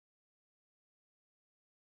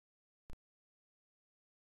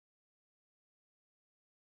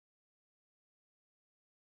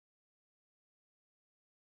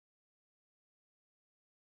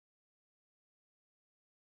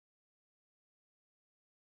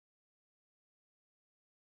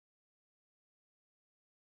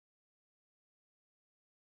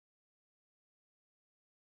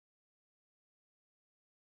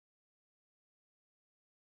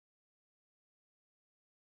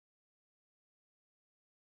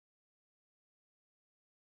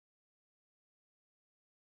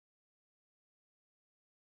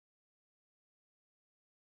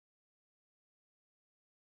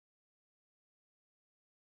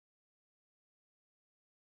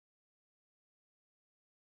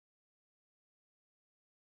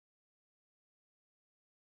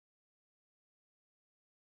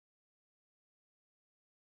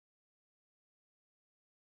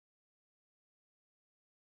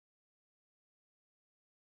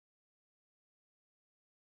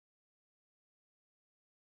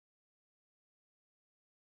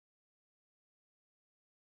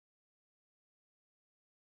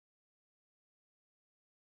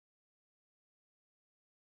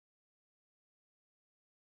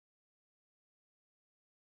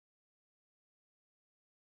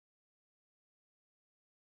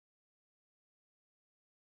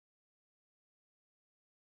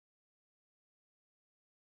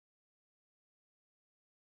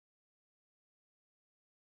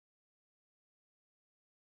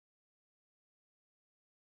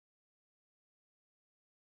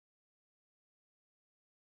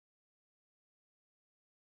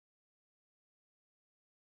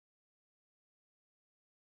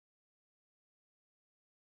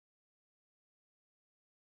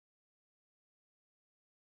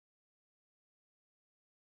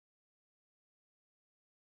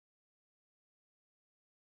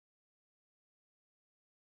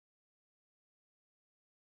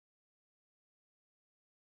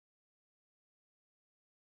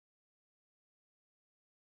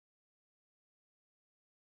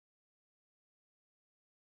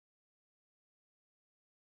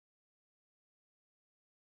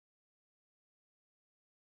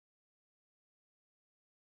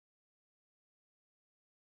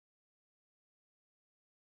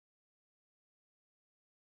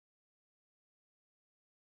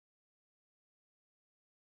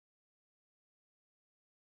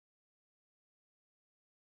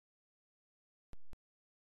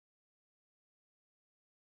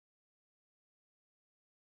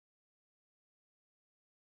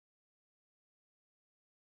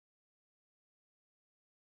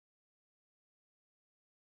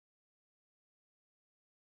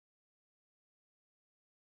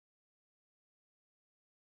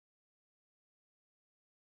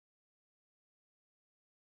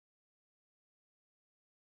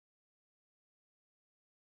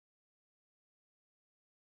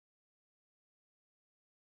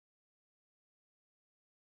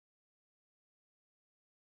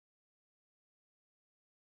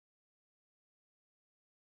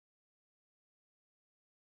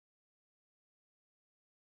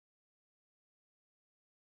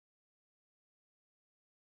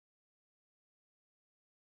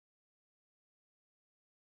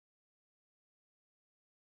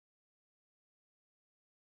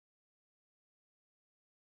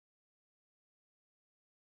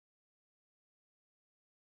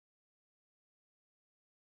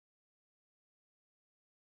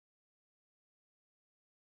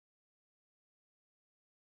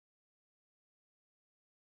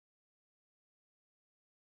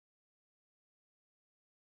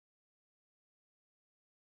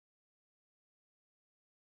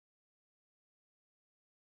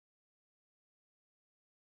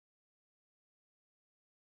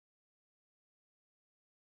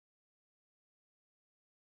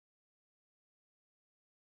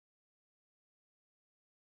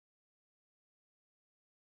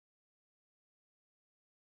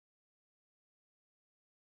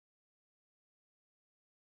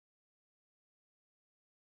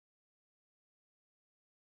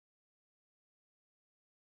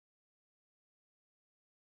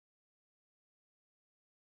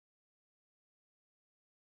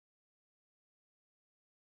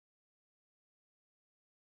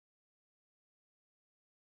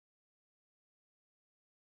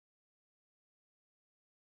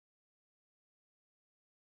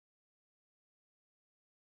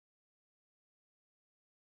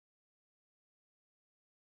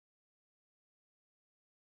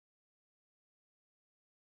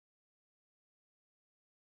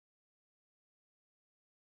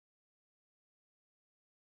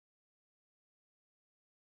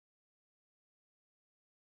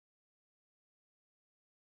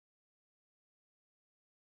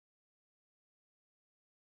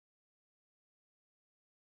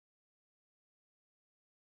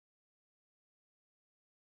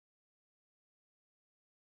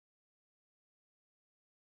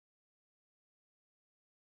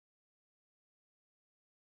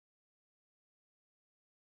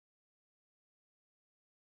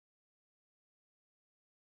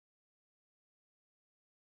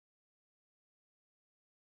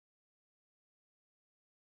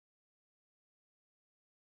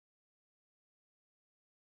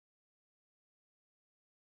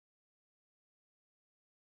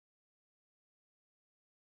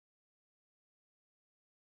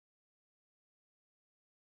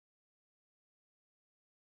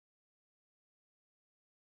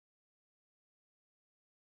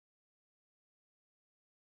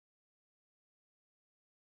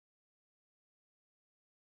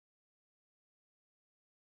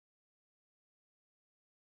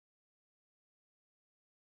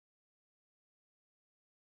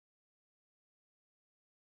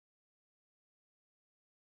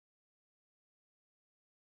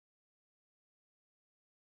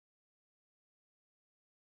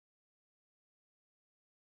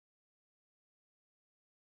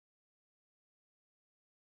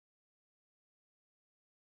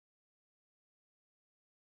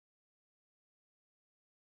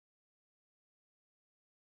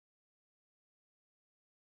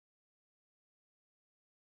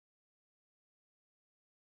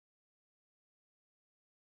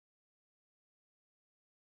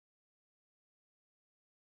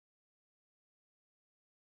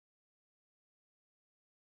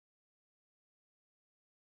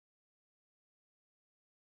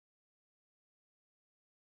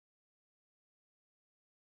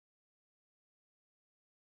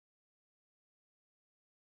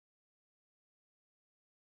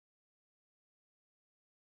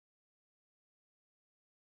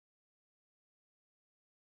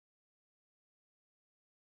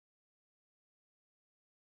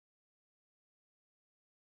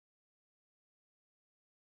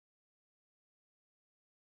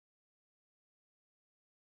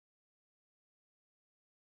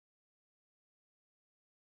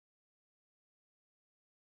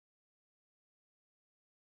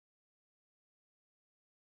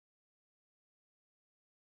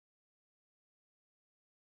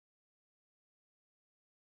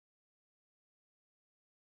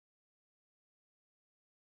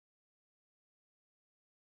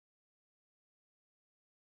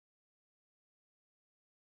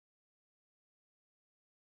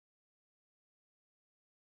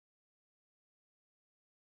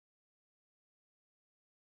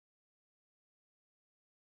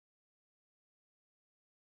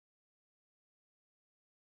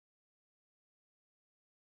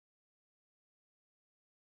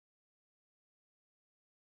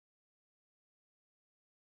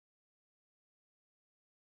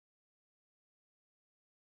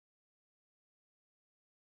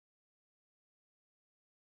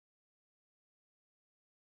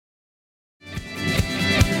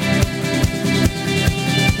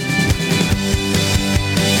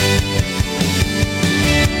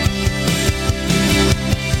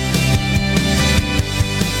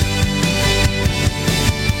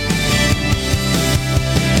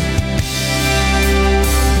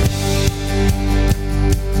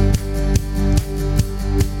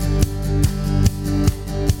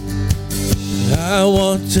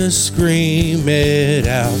to scream it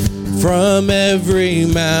out from every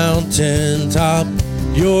mountaintop.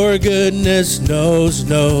 Your goodness knows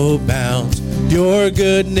no bounds. Your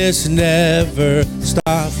goodness never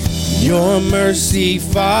stops. Your mercy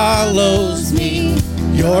follows me.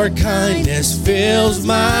 Your kindness fills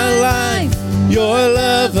my life. Your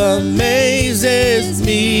love amazes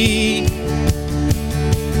me.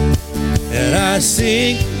 And I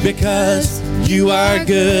sing because you are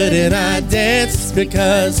good, and I dance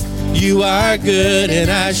because you are good, and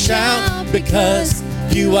I shout because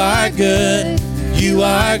you are good. You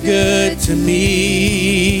are good to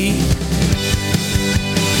me.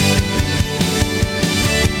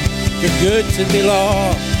 You're good to me,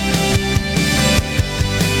 Lord.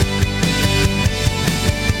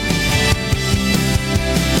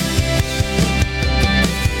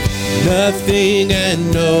 Nothing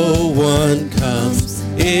and no one comes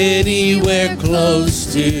anywhere close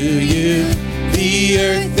to you. The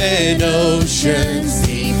earth and oceans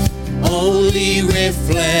deep only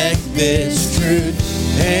reflect this truth.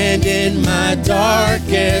 And in my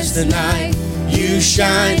darkest night, you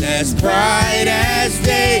shine as bright as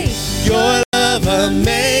day. Your love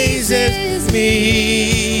amazes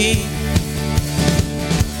me.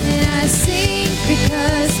 And I sing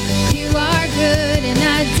because you are good, and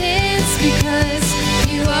I dance because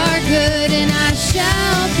you are good, and I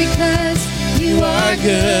shout because you are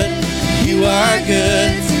good. You are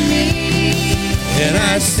good to me. And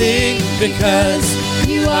I sing because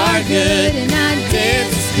you are good, and I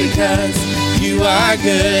dance because you are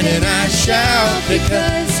good, and I shout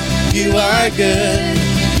because you are good.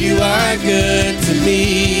 You are good to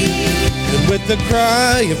me. And with the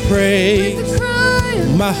cry of praise,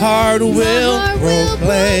 my heart will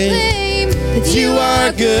proclaim that you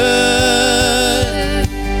are good.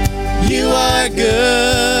 You are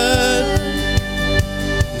good.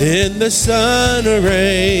 In the sun or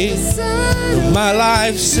rain, my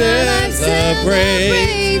life celebrates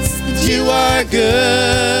that you are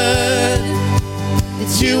good.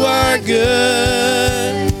 That you are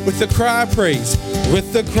good. With the cry of praise,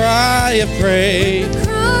 with the cry of praise,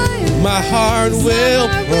 my heart will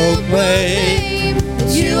proclaim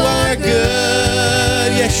that you are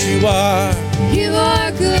good. Yes, you are. You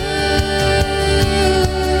are good.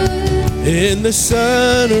 In the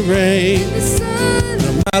sun or rain,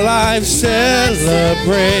 my life celebrates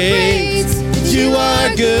that you are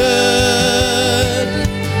good.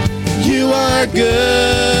 You are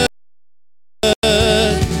good.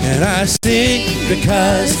 And I sing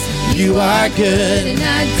because you are good, and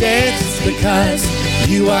I dance because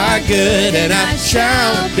you are good, and I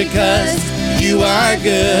shout because you are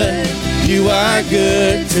good. You are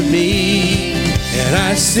good to me. And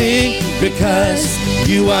I sing because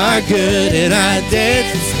you are good, and I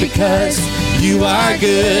dance because you are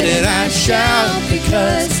good, and I shout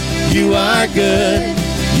because you are good.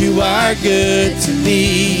 You are good to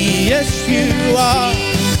me. Yes, you are.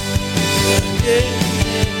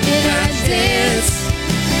 And I dance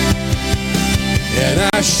and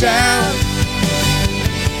I shout.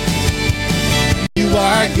 You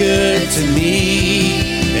are good to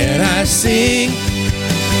me. And I sing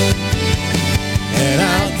and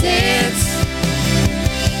I'll dance,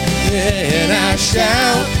 and I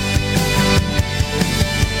shout.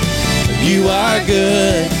 You are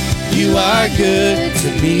good. You are good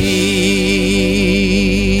to me.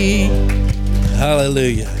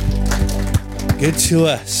 Hallelujah. Good to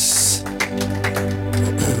us.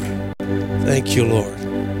 Thank you, Lord.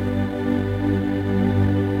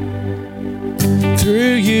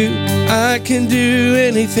 Through you, I can do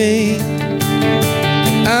anything.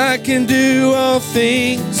 I can do all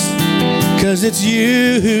things, 'cause it's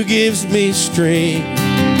you who gives me strength.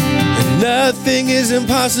 And nothing is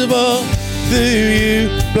impossible through you.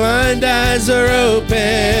 Blind eyes are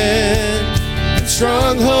open, and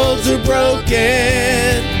strongholds are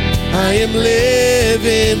broken. I am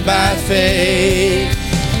living by faith.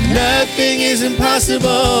 Nothing is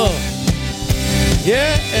impossible.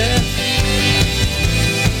 Yeah.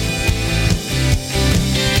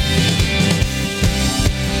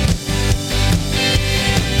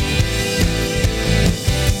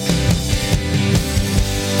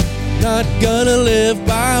 Not gonna live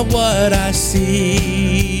by what I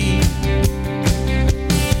see.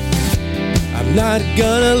 I'm not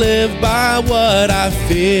gonna live by what I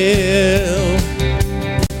feel.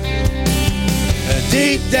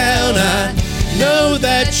 Deep down I know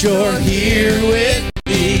that you're here with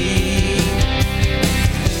me.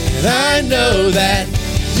 And I know that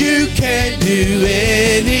you can do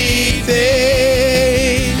anything.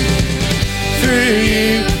 Through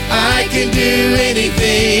you I can do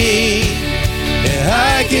anything. And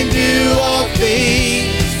I can do all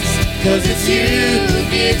things 'cause it's you who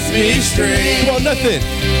gives me strength. Come on, nothing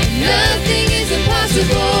is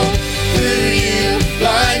impossible through you.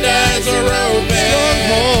 Blind eyes are open.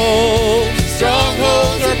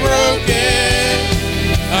 Strongholds are broken.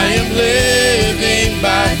 I am living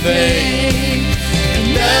by faith.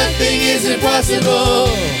 Nothing is impossible.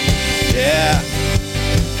 Yeah,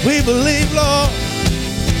 we believe, Lord.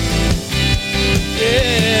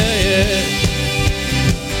 Yeah.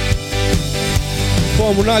 Come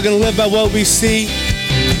on, we're not gonna live by what we see.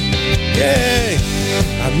 Yeah,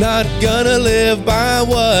 I'm not gonna live by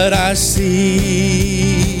what I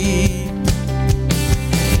see.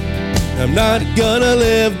 I'm not gonna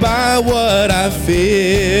live by what I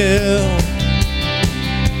feel.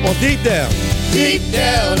 Well, deep down,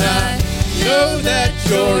 I know that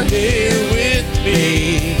you're here with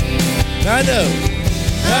me. I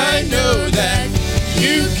know that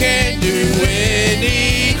you can do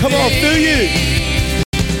anything. Come on, through you,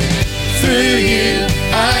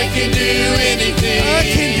 I can do anything. I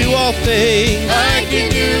can do all things.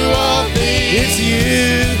 It's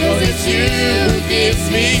you, 'cause it's you who gives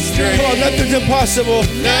me strength. Come on, nothing's impossible.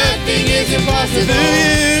 Nothing is impossible.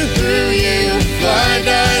 Through you, blind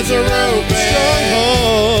eyes are open.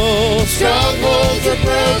 Strongholds are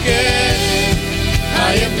broken.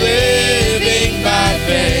 I am living by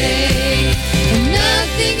faith.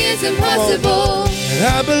 Nothing is impossible. And I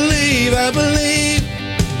believe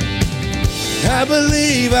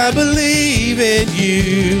in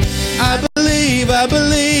you. I believe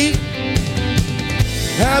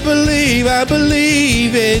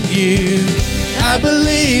in you. I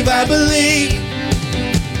believe in you.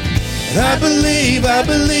 And I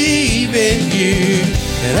believe in you.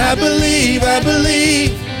 And I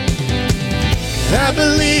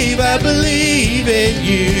believe in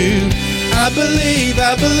you. I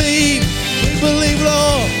believe. We believe,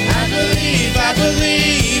 Lord. I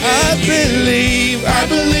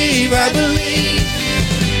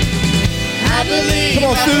believe Come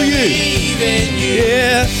on, through you.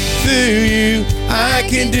 Yeah, through you, I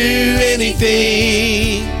can do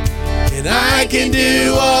anything. And I can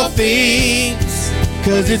do all things,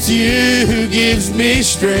 'cause it's you who gives me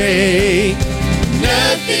strength.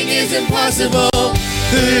 Nothing is impossible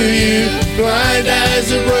through you. Blind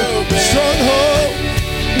eyes are open.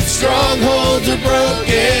 Strongholds are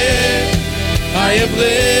broken. I am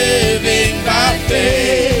living by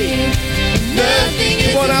faith. Nothing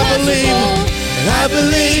is impossible. I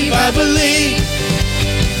believe.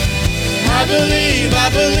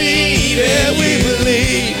 Yeah, we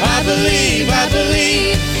believe. I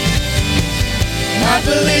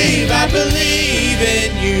believe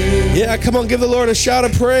in you. Yeah, come on, give the Lord a shout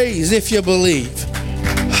of praise if you believe.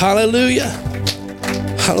 Hallelujah.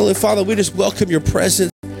 Hallelujah. Father, we just welcome your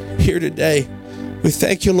presence here today. We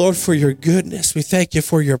thank you, Lord, for your goodness. We thank you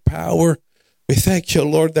for your power. We thank you,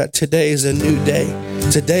 Lord, that today is a new day.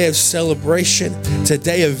 It's a day of celebration. It's a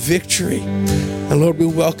day of victory. And Lord, we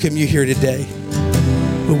welcome you here today.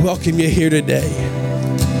 We welcome you here today.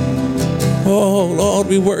 Oh, Lord,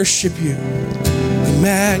 we worship you. We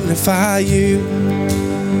magnify you.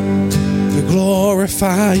 We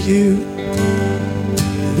glorify you.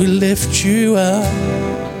 We lift you up.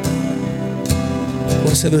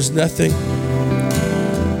 I said there's nothing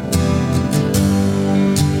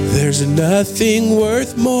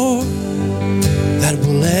worth more that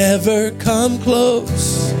will ever come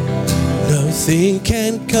close. Nothing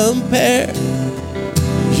can compare.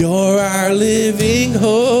 You're our living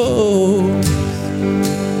hope.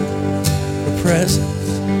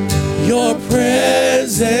 Your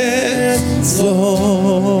presence,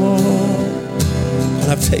 Lord.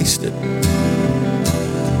 And I've tasted.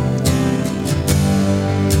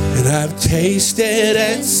 And I've tasted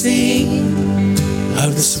and seen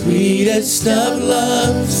of the sweetest of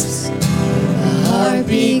loves. My heart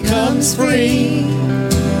becomes free,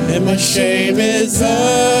 and my shame is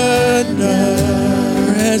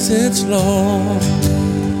undone. Presence, Lord.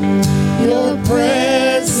 Your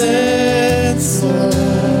presence, Lord.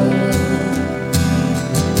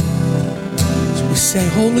 So we say,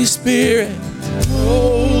 Holy Spirit,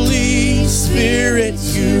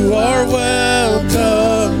 you are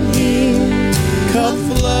welcome here. Come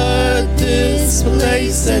flood this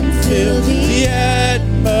place and fill the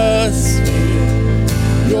atmosphere.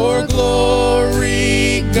 Your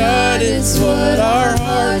glory, God, is what our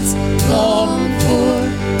hearts long for.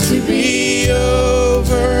 To be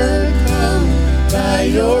overcome by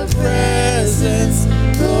your presence,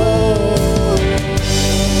 Lord.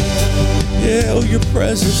 Yeah, oh, your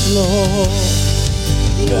presence, Lord.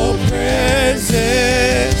 Your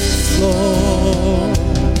presence, Lord.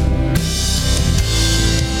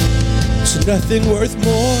 There's nothing worth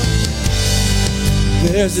more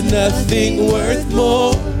There's nothing worth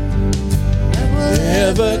more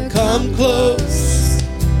ever come close.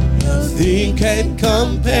 Nothing can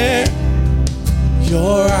compare.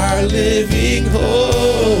 You're our living hope.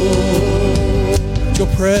 Your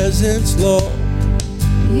presence, Lord.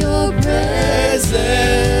 Your presence,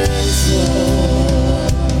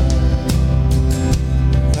 Lord.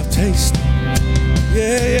 I've tasted,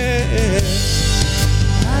 yeah.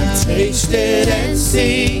 I've tasted and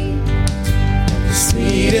seen the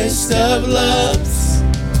sweetest of loves.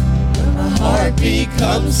 my Heart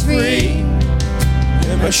becomes free,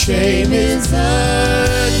 and my shame is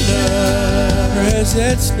undone.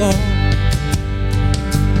 Presence, Lord.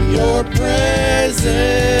 Your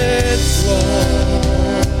presence,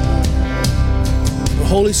 Lord.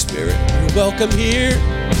 Holy Spirit, you're welcome here.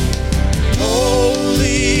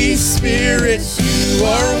 Holy Spirit, you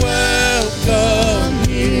are welcome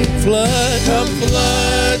here. Come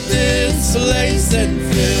flood this place and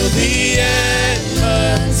fill the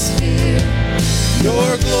atmosphere.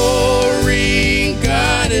 Your glory,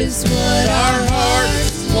 God, is what our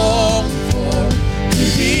hearts long for. To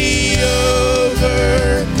be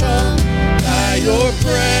overcome by your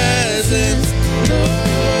presence, Lord.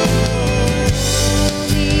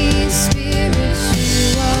 Holy Spirit,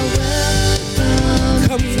 you are welcome.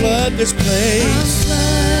 Come flood this place. Come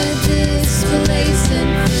flood this place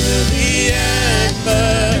and fill the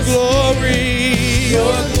atmosphere.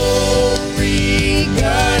 Your glory,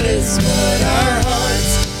 God, is what our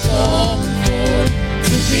hearts long for.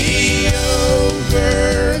 To be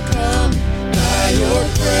overcome by your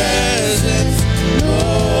presence,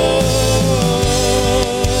 Lord.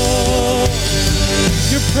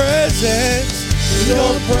 Your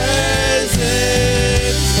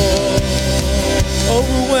presence, Lord.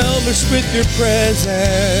 Overwhelm us with your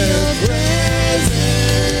presence.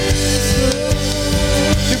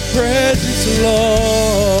 Your presence,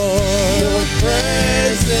 Lord. Your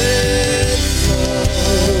presence,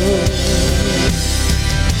 Lord.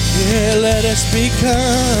 Yeah, let us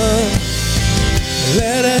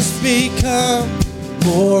become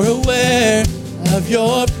more aware of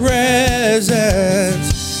your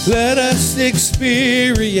presence. Let us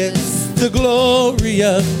experience the glory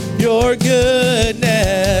of your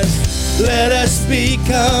goodness. Let us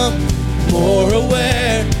become more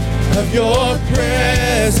aware of your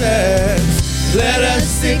presence. Let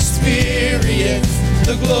us experience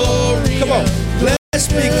the glory. Come on. Let us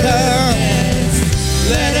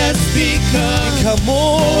become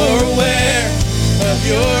more aware of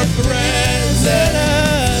your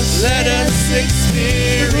presence. Let us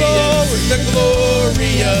experience the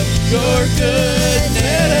glory of your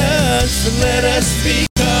goodness. Let us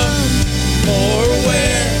become more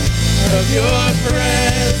aware of your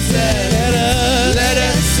presence. Let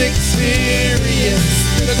us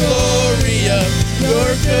experience the glory of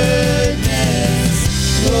your goodness,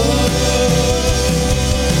 Lord.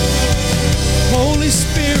 Holy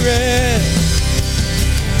Spirit,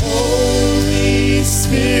 Holy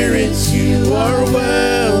Spirit, you are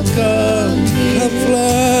welcome.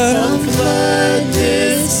 Come flood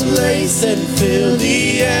this place and fill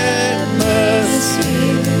the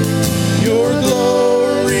atmosphere. Your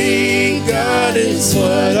glory, God, is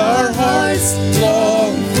what our hearts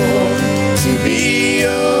long for. To be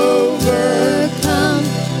overcome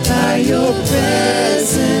by your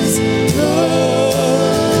presence,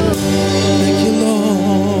 Lord. Thank you,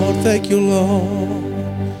 Lord. Thank you, Lord.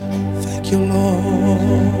 Thank you,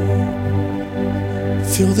 Lord.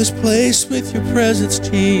 Fill this place with your presence,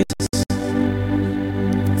 Jesus.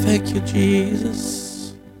 Thank you,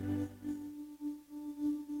 Jesus.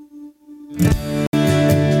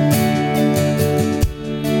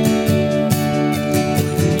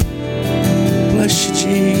 Bless you,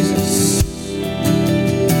 Jesus.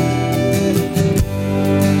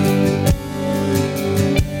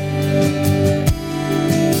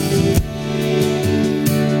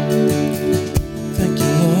 Thank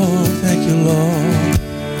you, Lord. Thank you, Lord.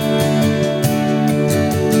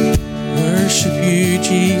 Worship you,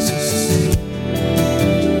 Jesus.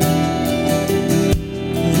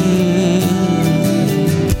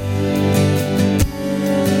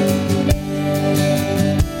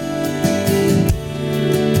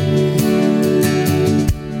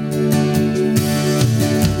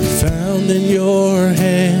 In your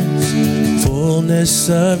hands, fullness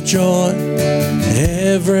of joy,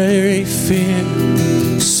 every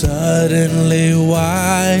fear suddenly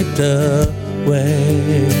wiped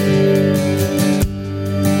away.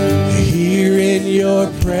 Here in your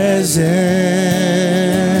presence,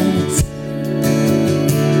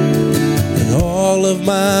 and all of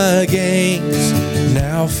my gains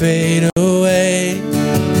now fade away.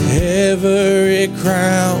 Ever every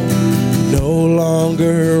crown no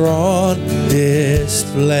longer on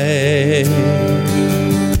display.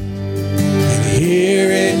 And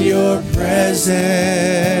here in your presence,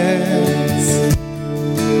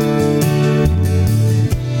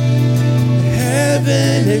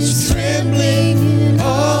 heaven is trembling in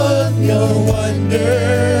all of your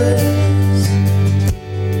wonders.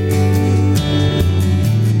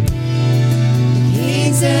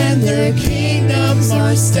 Kings and their kingdoms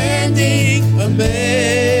are standing amazed.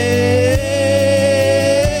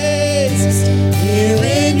 Here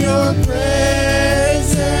in your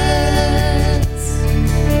presence,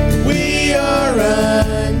 we are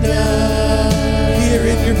undone. Here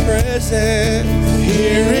in your presence,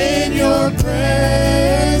 here in your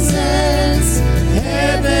presence,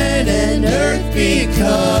 heaven and earth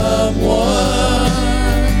become one.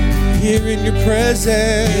 Here in your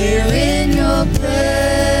presence, here in your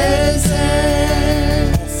presence,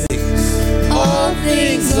 all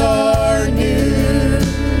things are new.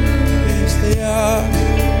 Yes, they are.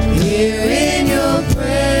 Here in your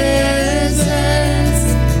presence,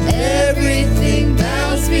 everything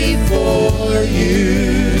bows before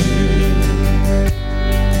you.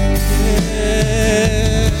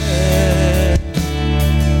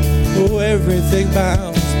 Oh, everything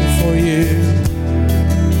bows before you.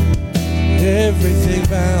 Everything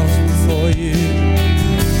bows before you.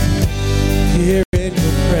 Here in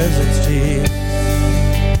your presence, Jesus.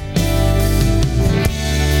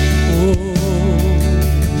 Oh.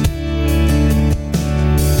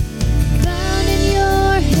 Found in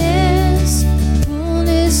your hands,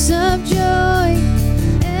 fullness of joy,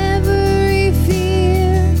 every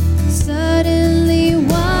fear suddenly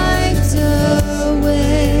wiped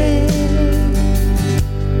away.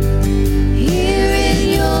 Here in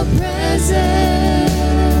your presence,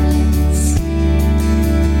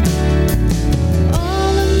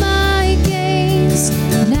 all of my gains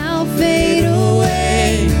now fade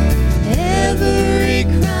away. Every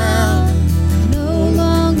crown no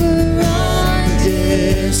longer on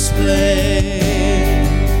display.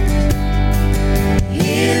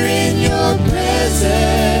 Here in your presence,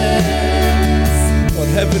 Lord,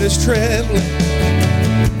 heaven is trembling.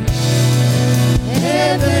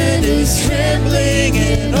 heaven is Trembling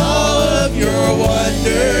in all of your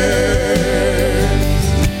wonders.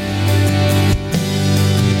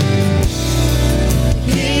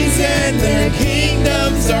 Kings and their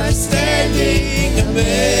kingdoms are standing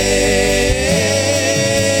amazed.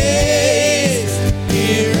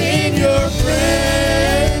 Here in your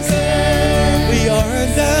presence, we are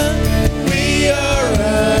undone. We are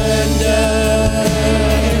undone.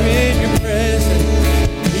 Here in your presence,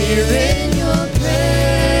 here in your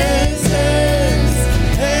presence,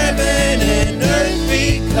 heaven and earth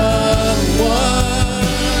become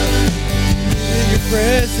one. In your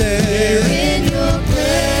presence, here in your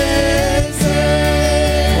presence,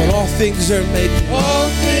 when all things are made new. All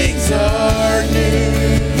things are new.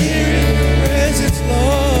 Here in your presence,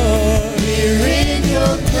 Lord. Here in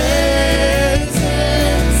your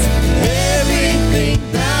presence, everything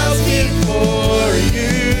bows before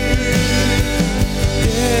you.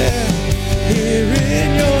 Yeah, here in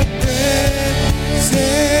your presence,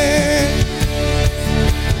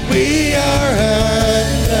 we are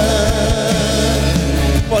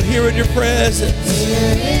undone. But here in your presence,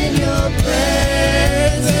 here in your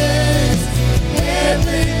presence,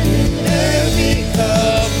 everything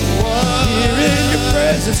become one. Here in your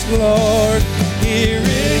presence, Lord. Here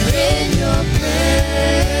in your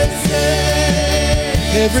presence,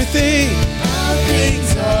 everything. all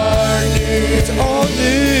things are new. It's all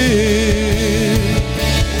new.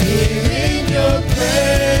 Here in your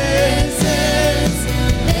presence,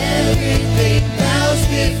 everything bows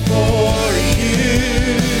before you.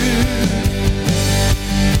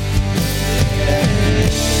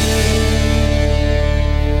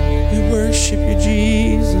 We worship you,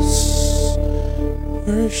 Jesus.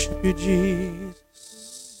 Worship you,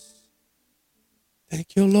 Jesus.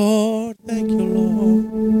 Thank you, Lord. Thank you,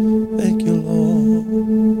 Lord. Thank you, Lord.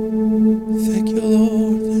 Thank you,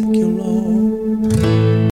 Lord. Thank you, Lord.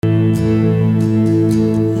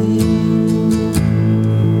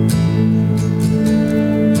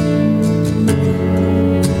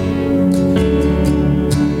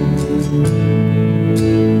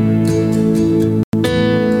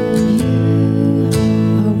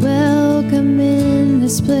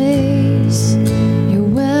 Place. You're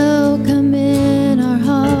welcome in our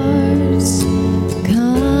hearts.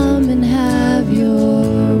 Come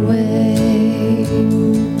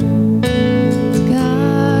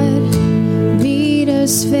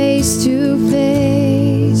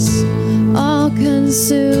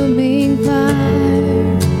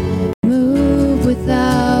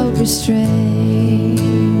restrained.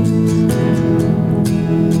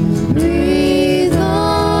 Breathe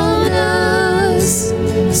on us,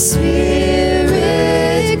 Spirit,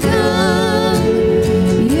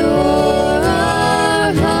 come. You're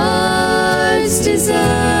our heart's desire.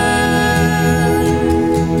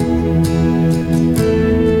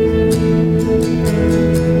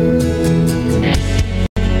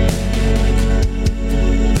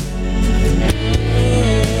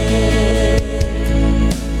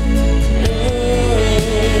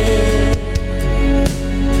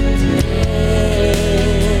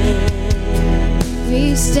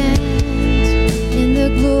 We stand in the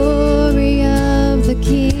glory of the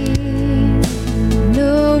King,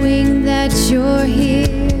 knowing that you're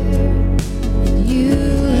here and you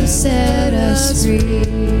have set us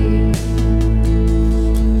free.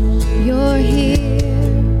 You're here,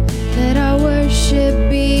 let our worship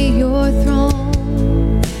be your throne.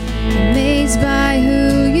 Amazed by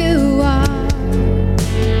who you are,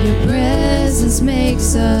 your presence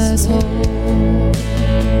makes us whole.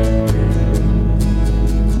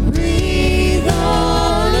 Breathe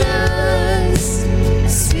on us,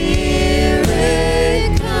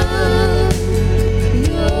 Spirit, come.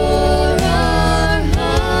 You're our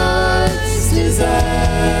heart's desire.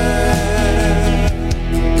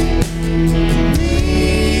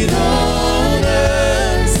 Breathe on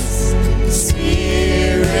us,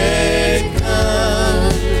 Spirit,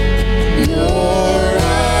 come. You're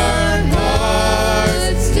our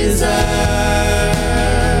heart's desire.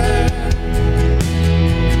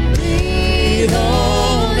 Breathe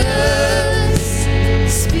on us,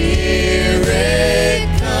 Spirit,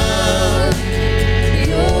 come.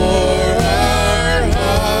 You're our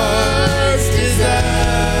heart's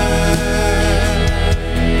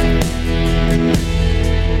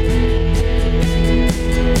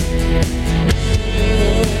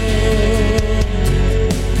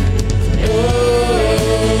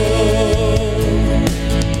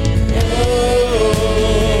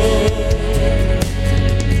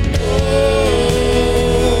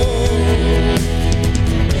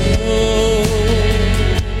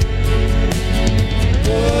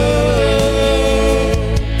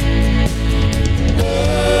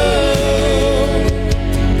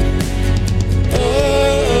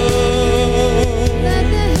Let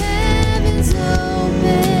the heavens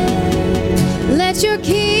open, let your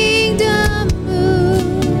kingdom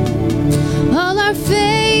move, all our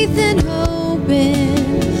faith and hope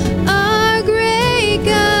in our great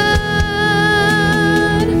God.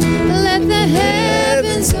 Let the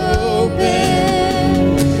heavens open,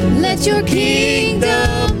 let your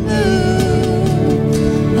kingdom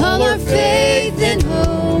move, all our faith and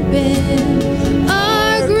hope in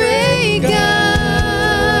our great God.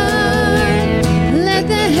 Let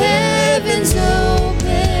the heavens open,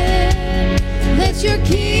 let your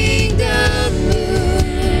kingdom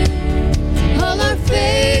move, all our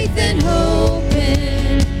faith and hope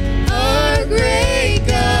in our great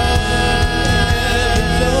God.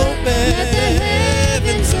 Let the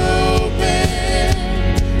heavens open,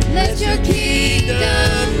 let your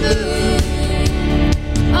kingdom move,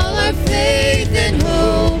 all our faith and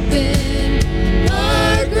hope in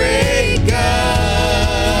our great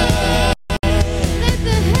God. Let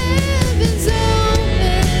the heavens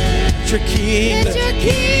open, Let your kingdom. let your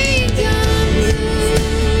kingdom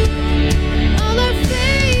move, all our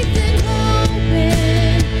faith and hope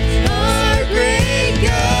in our great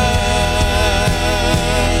God.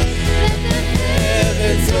 Let the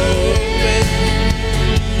heavens open,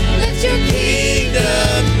 let your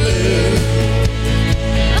kingdom move,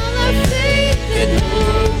 all our faith and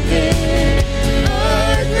hope in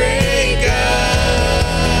our great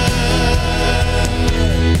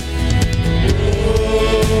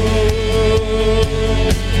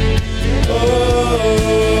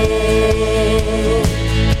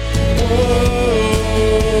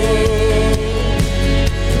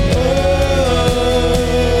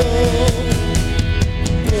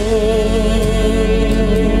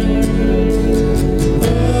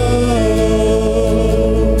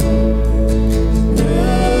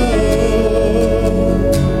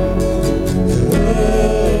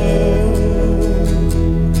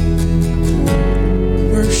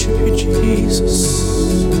Worship you, Jesus.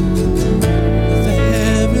 Let the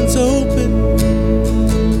heavens open.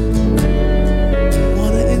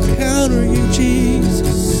 Want to encounter you,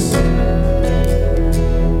 Jesus.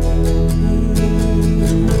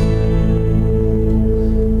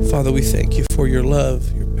 Father, we thank you for your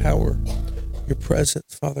love, your power, your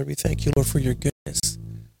presence. Father, we thank you, Lord, for your goodness.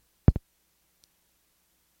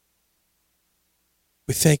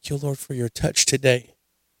 We thank you, Lord, for your touch today.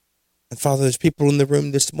 And Father, there's people in the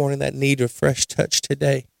room this morning that need a fresh touch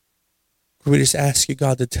today. We just ask you,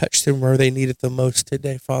 God, to touch them where they need it the most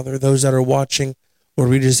today, Father. Those that are watching, Lord,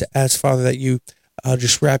 we just ask, Father, that you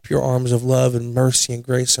just wrap your arms of love and mercy and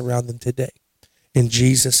grace around them today. In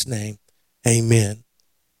Jesus' name, amen.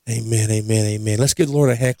 Amen, amen, amen. Let's give the Lord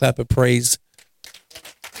a hand clap of praise.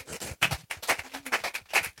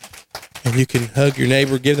 And you can hug your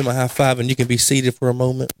neighbor, give them a high five, and you can be seated for a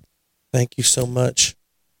moment. Thank you so much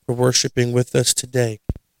for worshiping with us today.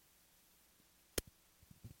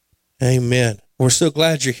 Amen. We're so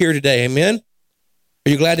glad you're here today. Amen. Are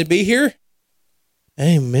you glad to be here?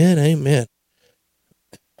 Amen, amen.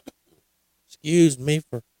 Excuse me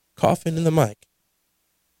for coughing in the mic.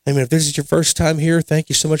 Amen. If this is your first time here, thank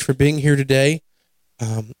you so much for being here today.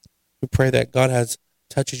 We pray that God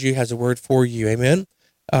touches you, has a word for you. Amen.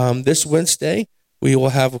 This Wednesday, we will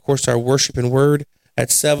have, of course, our worship and word at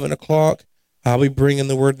 7 o'clock. I'll be bringing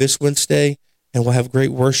the word this Wednesday, and we'll have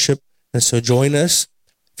great worship. And so join us.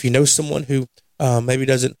 If you know someone who maybe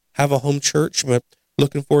doesn't have a home church, but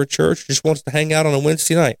looking for a church, just wants to hang out on a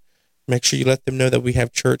Wednesday night, make sure you let them know that we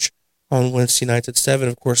have church on Wednesday nights at 7.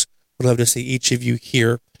 Of course, we'd love to see each of you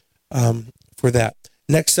here for that.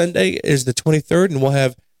 Next Sunday is the 23rd, and we'll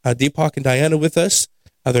have Deepak and Diana with us,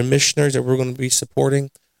 other missionaries that we're going to be supporting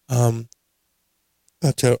to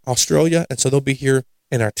Australia. And so they'll be here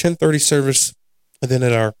in our 10:30 service, and then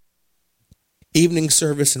at our evening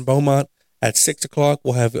service in Beaumont at 6 o'clock,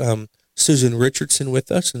 we'll have Susan Richardson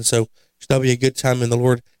with us. And so that'll be a good time in the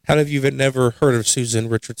Lord. How many of you have never heard of Susan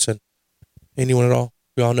Richardson? Anyone at all?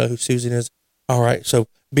 You all know who Susan is? All right. So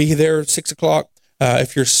be there at 6 o'clock.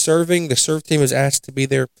 If you're serving, the serve team is asked to be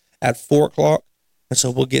there at 4 o'clock. And so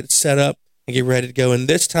we'll get set up and get ready to go. And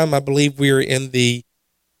this time, I believe we are in the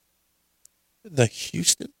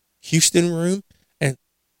Houston room. And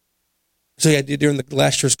so yeah, during the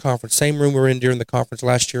last year's conference, same room we were in during the conference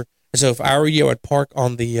last year. And so if I were you, I'd park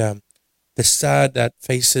on the side that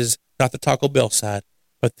faces, not the Taco Bell side,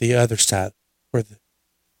 but the other side where the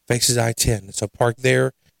faces I-10. And so park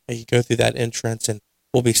there, and you go through that entrance, and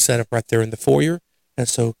we'll be set up right there in the foyer. And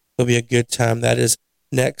so it'll be a good time. That is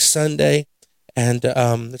next Sunday, and it's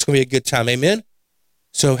going to be a good time. Amen?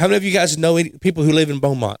 So how many of you guys know any people who live in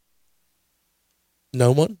Beaumont?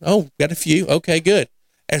 No one? Oh, got a few. Okay, good.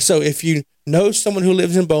 And so if you know someone who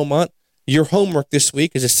lives in Beaumont, your homework this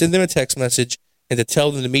week is to send them a text message and to tell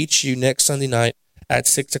them to meet you next Sunday night at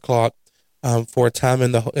 6 o'clock for a time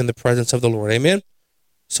in the presence of the Lord. Amen?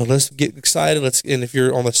 So let's get excited. And if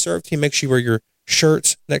you're on the serve team, make sure you wear your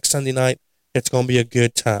shirts next Sunday night. It's going to be a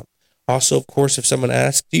good time. Also, of course, if someone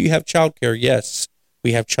asks, do you have childcare? Yes,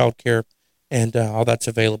 we have childcare, and all that's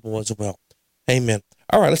available as well. Amen.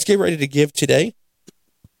 All right, let's get ready to give today.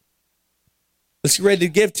 Let's get ready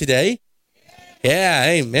to give today. Yeah,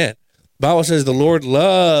 amen. The Bible says the Lord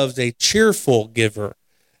loves a cheerful giver.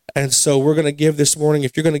 And so we're going to give this morning.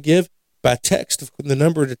 If you're going to give by text, the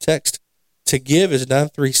number to text to give is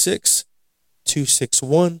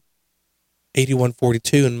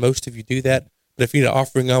 936-261-8142. And most of you do that. But if you need an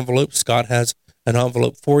offering envelope, Scott has an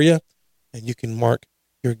envelope for you. And you can mark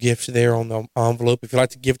your gifts there on the envelope. If you'd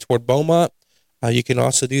like to give toward Beaumont, you can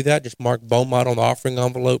also do that. Just mark Beaumont on the offering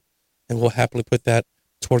envelope, and we'll happily put that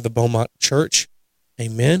toward the Beaumont Church.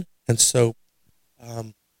 Amen. And so,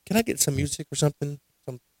 can I get some music or something,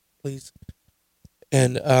 please?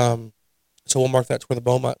 And so we'll mark that toward the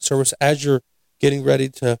Beaumont service. As you're getting ready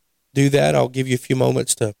to do that, I'll give you a few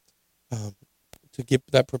moments to get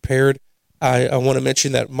that prepared. I want to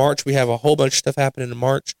mention that March, we have a whole bunch of stuff happening in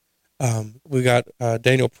March. We got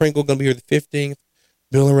Daniel Pringle going to be here the 15th.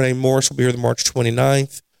 Bill and Renee Morris will be here the March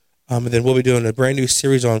 29th. And then we'll be doing a brand new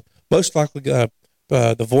series on most likely the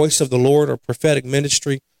voice of the Lord or prophetic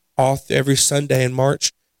ministry every Sunday in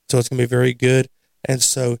March. So it's going to be very good. And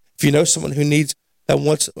so if you know someone who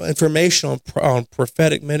wants information on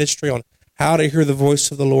prophetic ministry, on how to hear the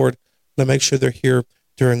voice of the Lord, then make sure they're here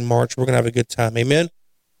during March. We're going to have a good time. Amen.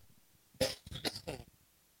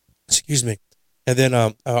 Excuse me. And then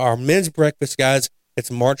our men's breakfast, guys,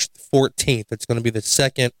 it's March 14th. It's going to be the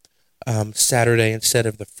second Saturday instead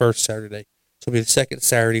of the first Saturday. So it'll be the second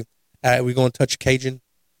Saturday. We're going to Touch Cajun. Is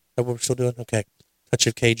that what we're still doing? Okay. Touch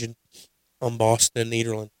of Cajun on Boston and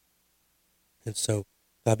Nederland. And so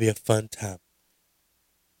that'll be a fun time.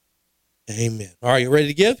 Amen. All right, you ready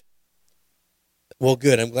to give? Well,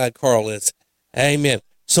 good. I'm glad Carl is. Amen.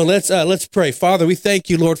 So let's pray. Father, we thank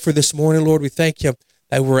you, Lord, for this morning. Lord, we thank you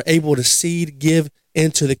that we're able to give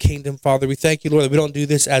into the kingdom. Father, we thank you, Lord, that we don't do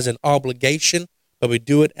this as an obligation, but we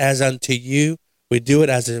do it as unto you. We do it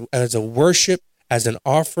as a worship, as an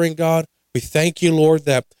offering, God. We thank you, Lord,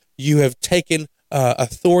 that you have taken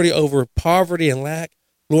authority over poverty and lack.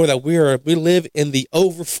 Lord, that we live in the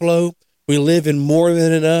overflow. We live in more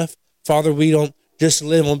than enough. Father, we don't just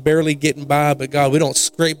live on barely getting by, but God, we don't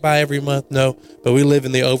scrape by every month, no, but we live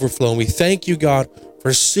in the overflow. And we thank you, God,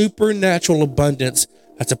 for supernatural abundance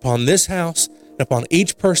that's upon this house and upon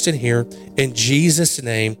each person here in Jesus'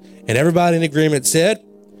 name. And everybody in agreement said,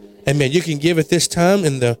 amen. You can give at this time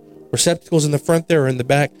in the receptacles in the front there or in the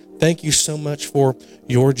back. Thank you so much for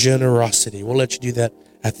your generosity. We'll let you do that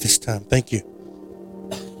at this time. Thank you.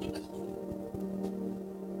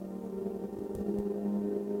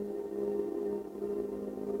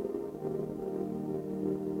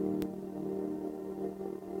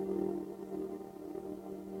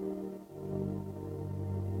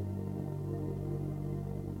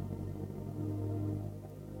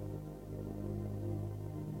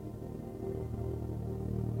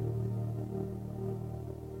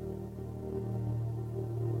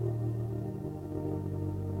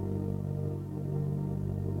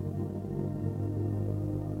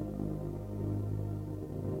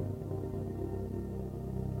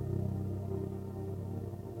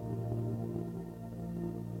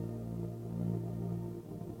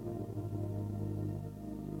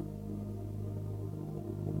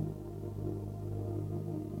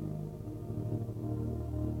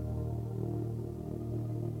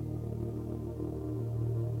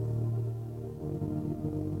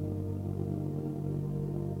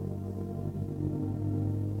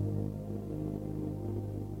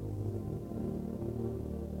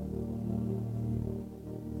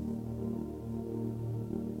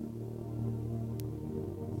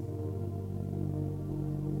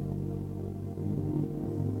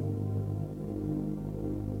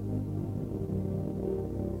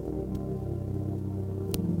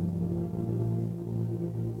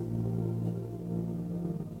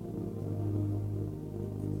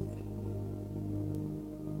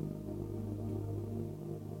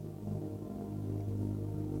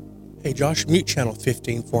 Hey, Josh, mute channel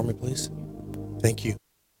 15 for me, please. Thank you.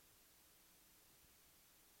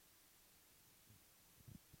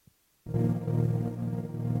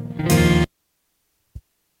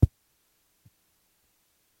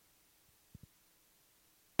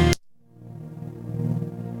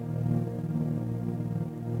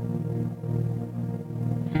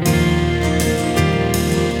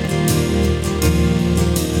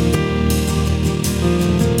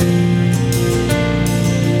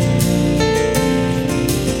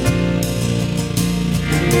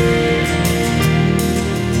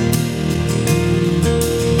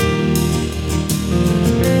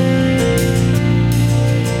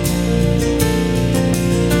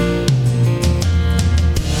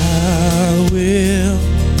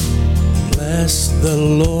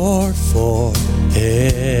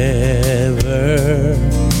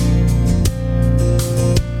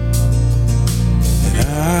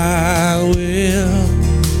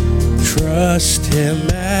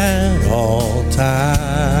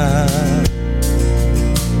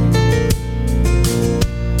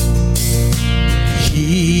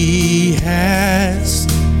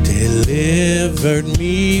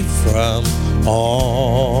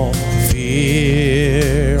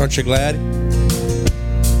 Aren't you glad?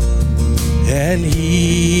 And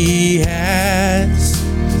he has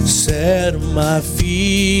set my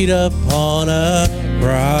feet upon a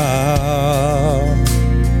rock.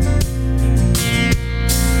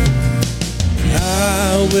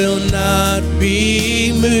 I will not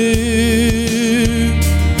be moved,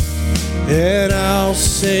 and I'll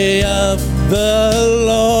say of the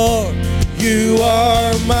Lord, you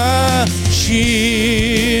are my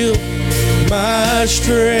shield, my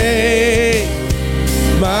strength,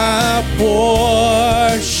 my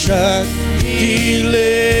portion,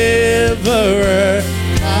 deliverer,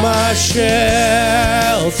 my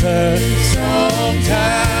shelter, strong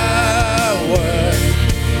tower,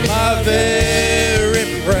 my very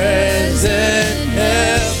present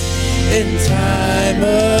help in time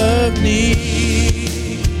of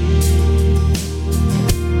need.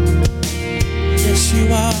 Yes,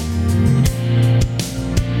 you are.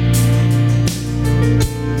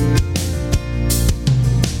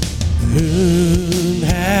 Whom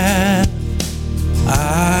have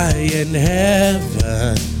I in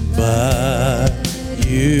heaven but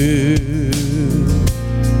you?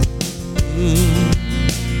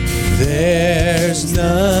 There's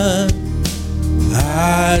none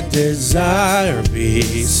I desire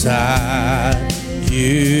beside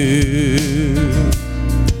you.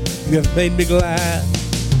 You have made me glad.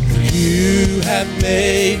 You have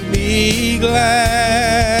made me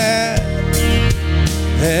glad.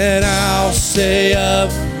 And I'll say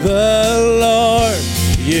of the Lord,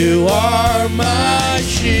 you are my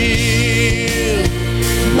shield,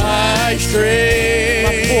 my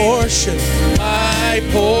strength, my portion, my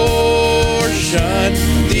portion,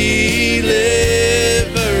 deliverer,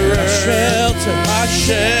 my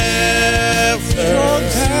shelter,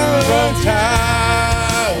 strong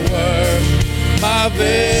tower, my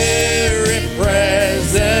very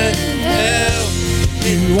present help.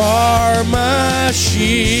 You are my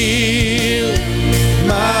shield,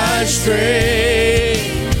 my strength,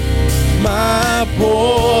 my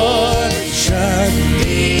portion,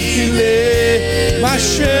 my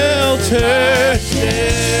shelter,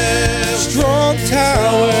 strong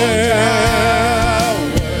tower,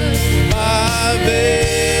 my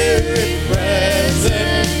very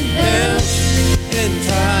present help in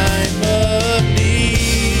time of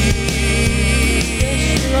need.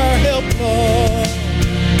 You're our help, Lord.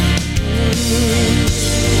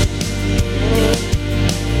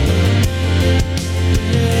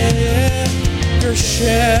 Your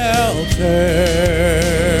shelter,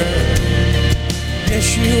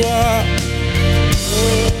 yes you are.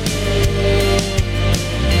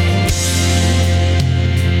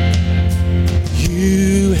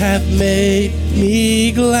 You have made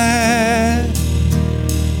me glad,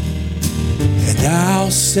 and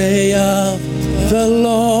I'll say of the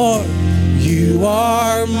Lord, you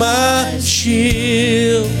are my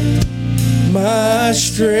shield, my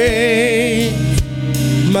strength,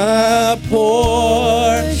 my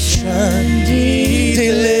portion,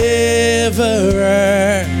 deliverer,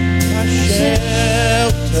 my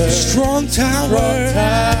shelter, strong tower,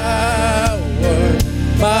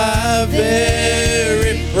 my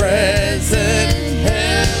very present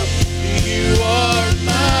help. You are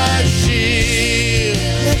my shield,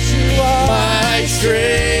 my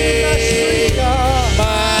strength,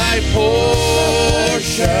 my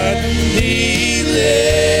portion, deliverer,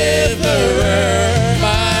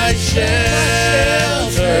 my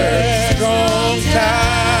shelter, strong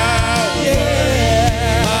tower,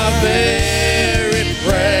 my very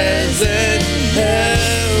present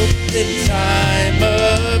help in time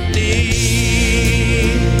of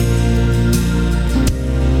need.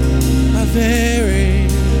 My very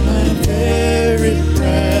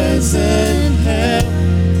present help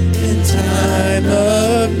in time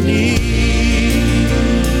of need.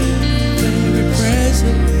 Very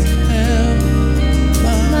present help,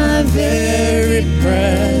 my very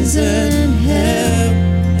present help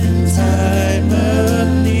in time of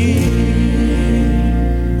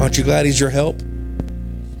need. Aren't you glad he's your help?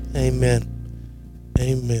 Amen.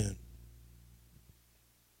 Amen.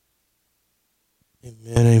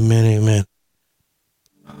 Amen, amen, amen.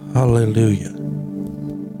 Hallelujah.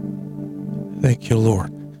 Thank you,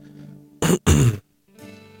 Lord.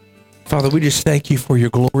 Father, we just thank you for your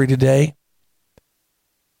glory today.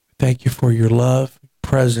 Thank you for your love,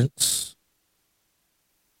 presence.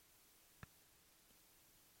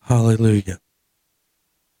 Hallelujah.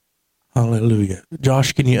 Hallelujah.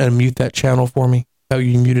 Josh, can you unmute that channel for me? How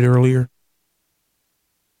you muted earlier?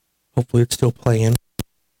 Hopefully it's still playing.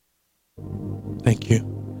 Thank you.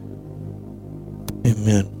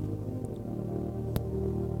 Amen.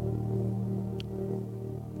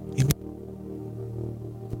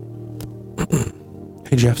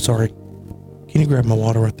 Hey, Jeff, sorry. Can you grab my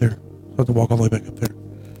water right there? I have to walk all the way back up there.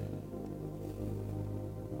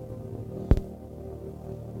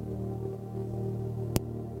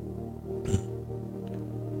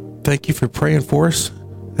 Thank you for praying for us.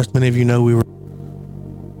 As many of you know, I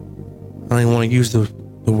don't even want to use the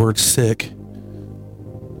word sick,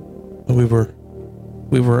 but we were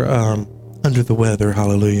under the weather,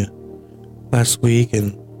 hallelujah, last week,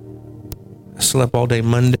 and I slept all day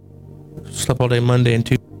Monday and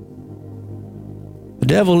Tuesday. The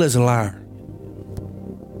devil is a liar.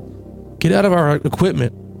 Get out of our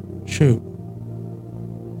equipment. Shoot.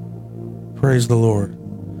 Praise the Lord.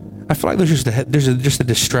 I feel like there's just a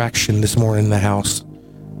distraction this morning in the house.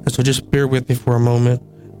 And so just bear with me for a moment.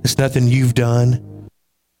 It's nothing you've done.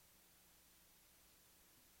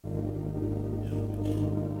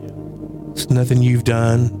 It's nothing you've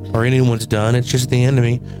done or anyone's done. It's just the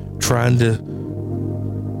enemy trying to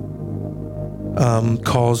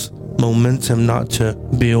cause momentum not to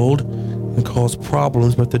build and cause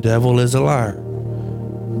problems, but the devil is a liar.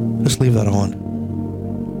 Just leave that on.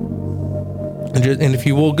 And if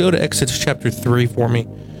you will, go to Exodus chapter 3 for me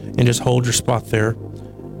and just hold your spot there.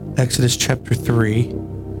 Exodus chapter 3.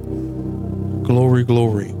 Glory,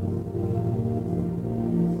 glory.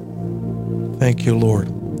 Thank you, Lord.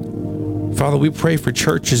 Father, we pray for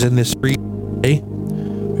churches in this region today.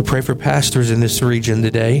 We pray for pastors in this region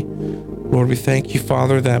today. Lord, we thank you,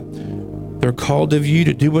 Father, that they're called of you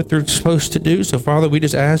to do what they're supposed to do. So, Father, we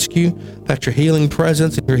just ask you that your healing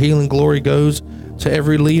presence and your healing glory goes to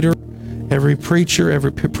every leader, every preacher,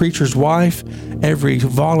 every preacher's wife, every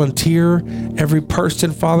volunteer, every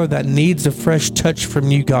person, Father, that needs a fresh touch from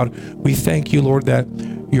you, God. We thank you, Lord, that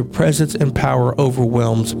your presence and power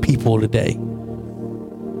overwhelms people today.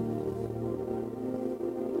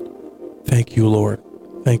 Thank you, Lord.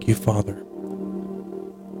 Thank you, Father.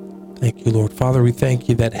 Thank you, Lord. Father, we thank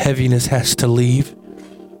you that heaviness has to leave.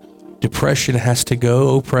 Depression has to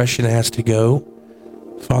go. Oppression has to go.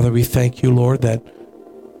 Father, we thank you, Lord, that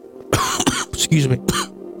excuse me,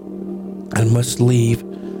 I must leave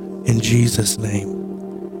in Jesus'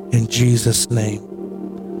 name. In Jesus' name.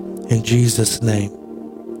 In Jesus' name.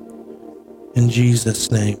 In Jesus'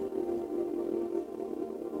 name.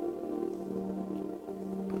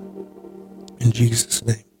 In Jesus'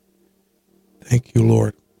 name. Thank you,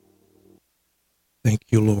 Lord. Thank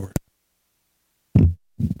you, Lord.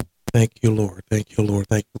 Thank you, Lord. Thank you, Lord.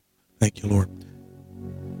 Thank you, Lord.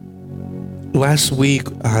 Last week,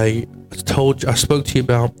 I spoke to you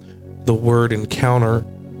about the word encounter,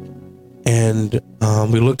 and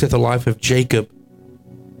we looked at the life of Jacob,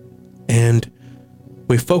 and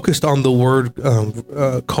we focused on the word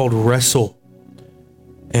called wrestle.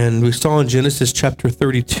 And we saw in Genesis chapter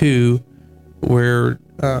 32, where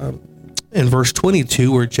in verse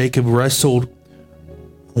 22, where Jacob wrestled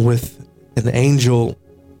with an angel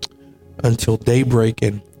until daybreak,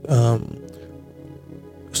 and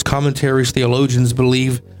commentaries, theologians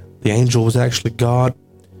believe the angel was actually God,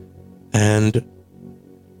 and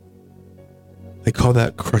they call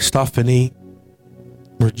that Christophany,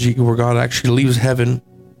 where God actually leaves heaven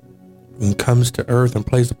and comes to earth and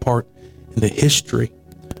plays a part in the history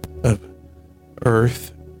of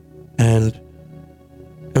earth. And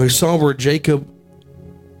we saw where Jacob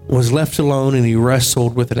was left alone and he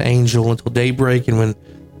wrestled with an angel until daybreak, and when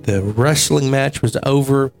the wrestling match was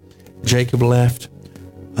over, Jacob left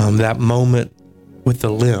that moment with a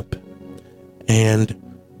limp. And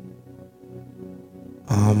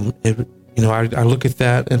I look at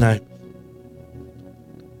that and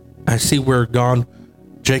I see where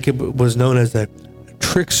Jacob was known as a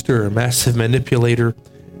trickster, a massive manipulator,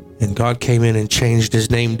 and God came in and changed his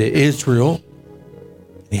name to Israel.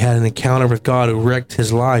 He had an encounter with God who wrecked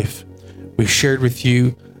his life. We shared with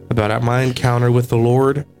you about my encounter with the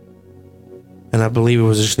Lord, and I believe it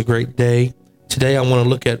was just a great day. Today I want to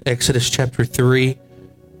look at Exodus chapter 3,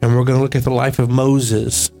 and we're going to look at the life of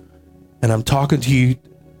Moses. And I'm talking to you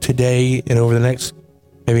today and over the next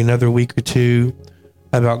maybe another week or two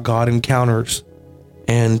about God encounters.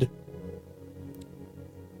 And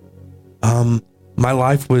my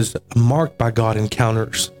life was marked by God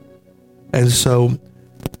encounters. And so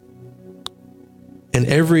in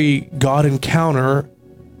every God encounter,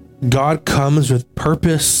 God comes with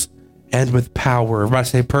purpose and with power. If I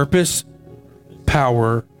say purpose,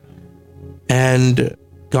 power, and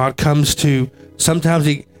God comes to, sometimes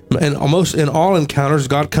and almost in all encounters,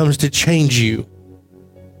 God comes to change you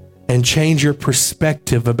and change your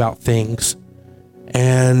perspective about things.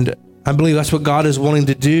 And I believe that's what God is wanting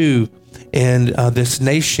to do in this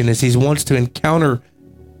nation, is he wants to encounter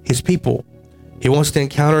his people. He wants to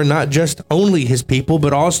encounter not just only his people,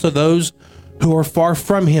 but also those who are far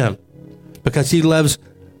from him, because he loves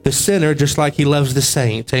the sinner just like he loves the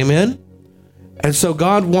saint. Amen. And so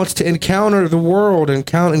God wants to encounter the world and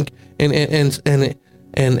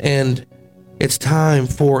it's time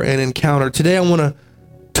for an encounter. Today I want to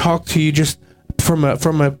talk to you just from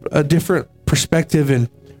a different perspective,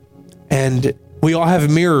 and we all have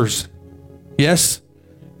mirrors. Yes?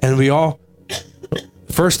 And we all,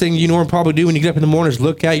 first thing you normally probably do when you get up in the morning is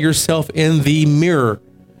look at yourself in the mirror.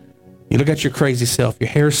 You look at your crazy self. Your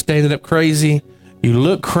hair's standing up crazy. You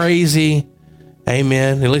look crazy.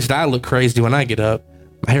 Amen. At least I look crazy when I get up.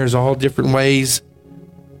 My hair's all different ways.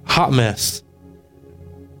 Hot mess.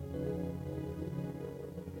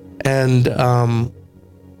 And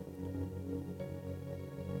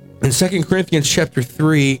in 2 Corinthians chapter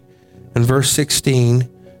 3 and verse 16,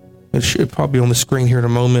 it should probably be on the screen here in a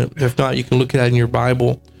moment. If not, you can look at it in your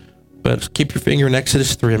Bible. But keep your finger in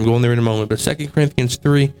Exodus 3. I'm going there in a moment. But 2 Corinthians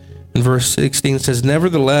 3 and verse 16 says,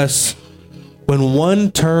 nevertheless, when one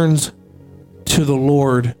turns to the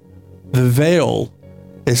Lord, the veil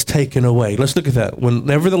is taken away. Let's look at that.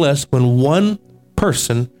 Nevertheless, when one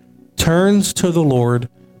person turns to the Lord,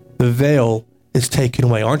 the veil is taken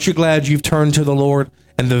away. Aren't you glad you've turned to the Lord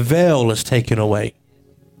and the veil is taken away?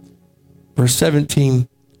 Verse 17,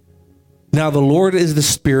 now the Lord is the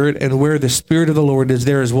Spirit, and where the Spirit of the Lord is,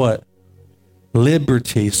 there is what?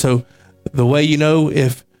 Liberty. So the way you know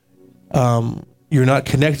if you're not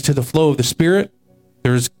connected to the flow of the Spirit,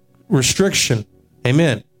 there's restriction.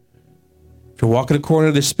 Amen. If you're walking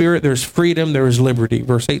according to the Spirit, there's freedom, there is liberty.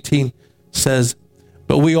 Verse 18 says,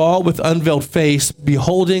 but we all with unveiled face,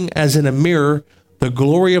 beholding as in a mirror the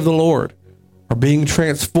glory of the Lord, are being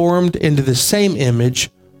transformed into the same image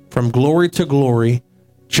from glory to glory,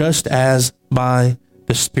 just as by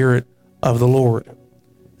the Spirit of the Lord.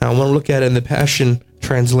 Now I want to look at it in the Passion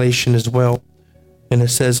Translation as well. And it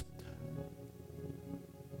says,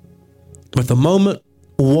 but the moment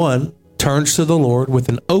one turns to the Lord with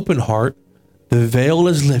an open heart, the veil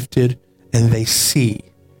is lifted and they see.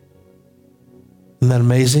 Isn't that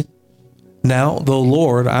amazing? Now, the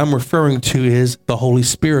Lord I'm referring to is the Holy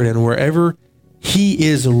Spirit. And wherever he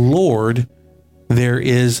is Lord, there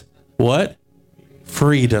is what?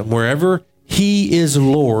 Freedom. Wherever he is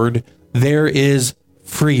Lord, there is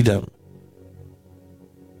freedom.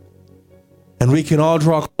 And we can all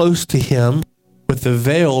draw close to him with the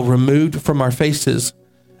veil removed from our faces.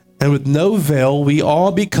 And with no veil, we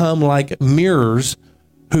all become like mirrors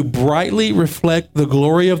who brightly reflect the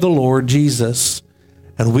glory of the Lord Jesus.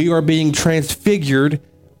 And we are being transfigured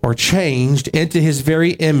or changed into his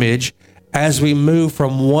very image as we move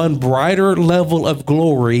from one brighter level of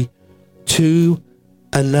glory to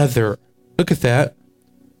another. Look at that.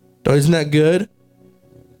 Isn't that good?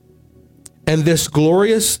 And this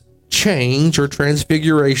glorious change or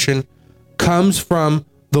transfiguration comes from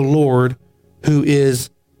the Lord, who is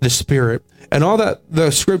the Spirit. And all that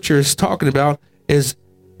the scripture is talking about is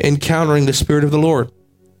encountering the Spirit of the Lord.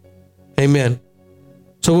 Amen.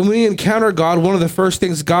 So when we encounter God, one of the first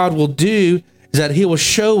things God will do is that he will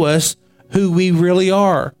show us who we really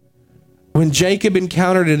are. When Jacob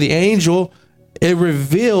encountered the angel, it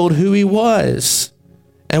revealed who he was.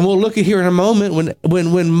 And we'll look at here in a moment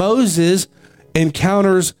when Moses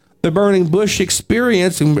encounters the burning bush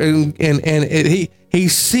experience, and he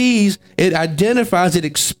sees, it identifies, it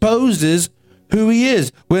exposes who he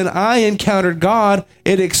is. When I encountered God,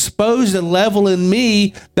 it exposed a level in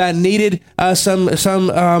me that needed some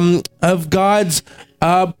of God's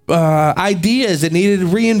ideas. It needed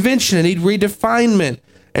reinvention. It needed redefinement.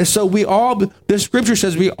 And so the scripture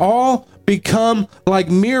says we all become like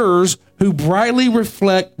mirrors who brightly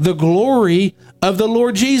reflect the glory of the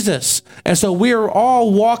Lord Jesus. And so we are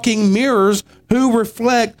all walking mirrors who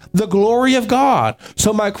reflect the glory of God.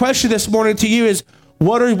 So my question this morning to you is,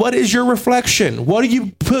 what is your reflection? What are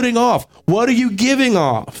you putting off? What are you giving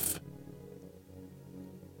off?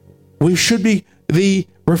 We should be the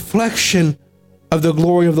reflection of the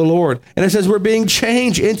glory of the Lord. And it says we're being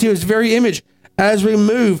changed into his very image as we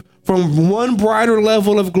move from one brighter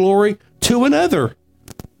level of glory to another.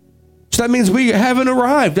 So that means we haven't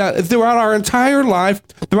arrived. Throughout our entire life,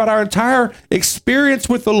 throughout our entire experience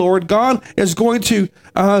with the Lord, God is going to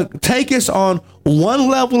take us on one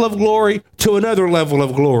level of glory to another level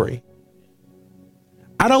of glory.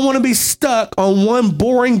 I don't want to be stuck on one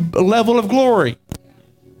boring level of glory.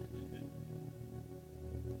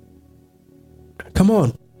 Come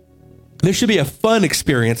on. This should be a fun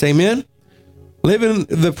experience. Amen. Living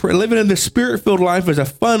in the Spirit-filled life is a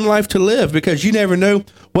fun life to live because you never know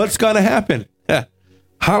what's going to happen.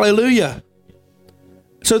 Hallelujah.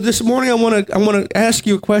 So this morning I want to ask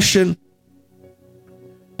you a question.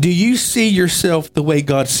 Do you see yourself the way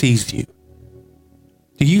God sees you?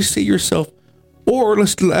 Do you see yourself? Or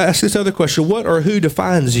let's ask this other question. What or who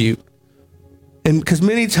defines you? And because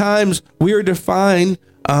many times we are defined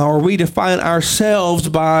or we define ourselves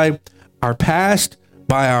by our past,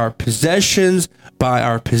 by our possessions, by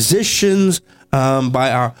our positions,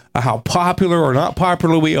 by our how popular or not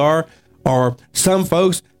popular we are, or some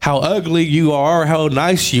folks, how ugly you are, or how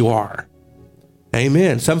nice you are.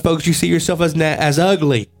 Amen. Some folks, you see yourself as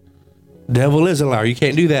ugly. Devil is a liar. You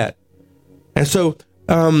can't do that. And so,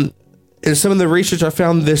 in some of the research I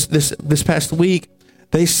found this past week,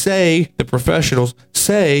 they say, the professionals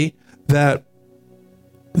say that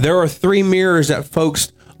there are 3 mirrors that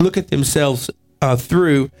folks look at themselves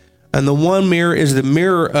through, and the one mirror is the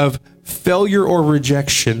mirror of failure or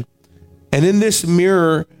rejection. And in this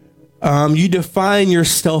mirror, you define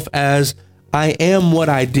yourself as, I am what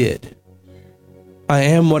I did. I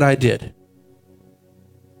am what I did.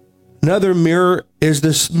 Another mirror is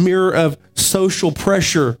this mirror of social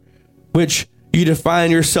pressure, which you define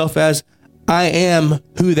yourself as, I am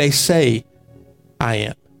who they say I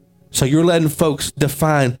am. So you're letting folks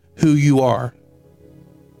define who you are.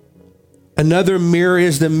 Another mirror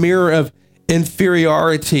is the mirror of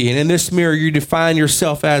inferiority. And in this mirror, you define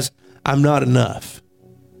yourself as, I'm not enough.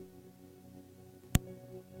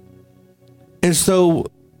 And so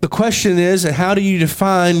the question is, how do you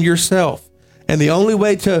define yourself? And the only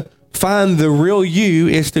way to find the real you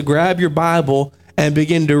is to grab your Bible and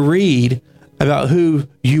begin to read about who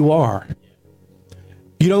you are.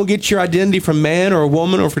 You don't get your identity from man or a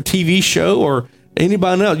woman or from a TV show or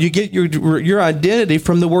anybody else. You get your identity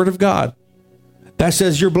from the Word of God. That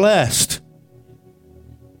says you're blessed.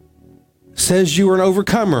 Says you are an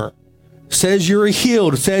overcomer. Says you're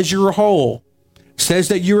healed. Says you're whole. Says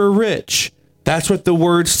that you are rich. That's what the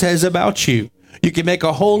Word says about you. You can make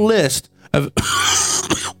a whole list of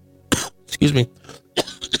excuse me.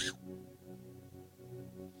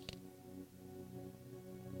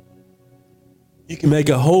 You can make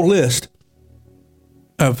a whole list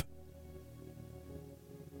of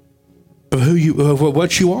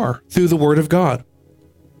what you are through the Word of God.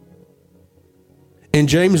 In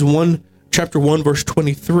James 1, chapter 1, verse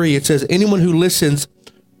 23, it says, anyone who listens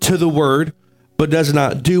to the Word but does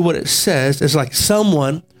not do what it says is like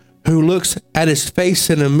someone who looks at his face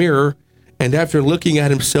in a mirror and after looking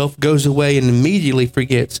at himself goes away and immediately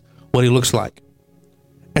forgets what he looks like.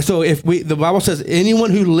 And so the Bible says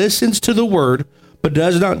anyone who listens to the Word but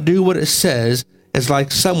does not do what it says is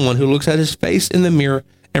like someone who looks at his face in the mirror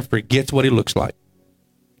and forgets what he looks like.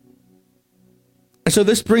 And so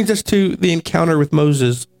this brings us to the encounter with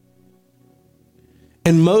Moses.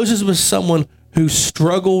 And Moses was someone who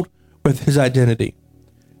struggled with his identity.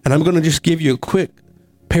 And I'm going to just give you a quick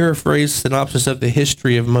paraphrase synopsis of the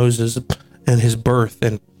history of Moses and his birth.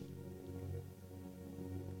 And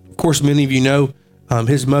of course, many of you know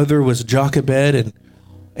his mother was Jochebed,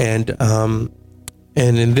 and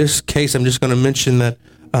in this case, I'm just going to mention that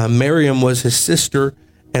Miriam was his sister.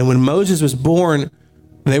 And when Moses was born,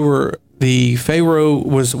 the Pharaoh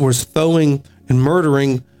was throwing and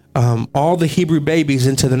murdering all the Hebrew babies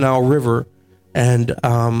into the Nile River. And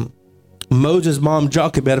Moses' mom,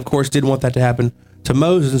 Jochebed, of course, didn't want that to happen to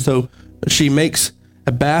Moses. And so she makes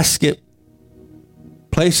a basket,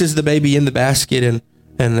 places the baby in the basket, and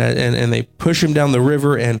they push him down the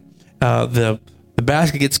river. And the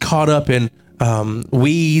basket gets caught up in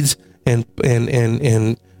weeds, and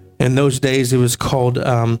in those days it was called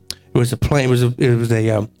it was a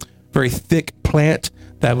very thick plant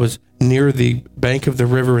that was near the bank of the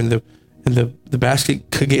river, and the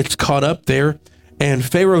basket gets caught up there. And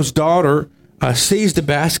Pharaoh's daughter sees the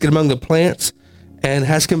basket among the plants and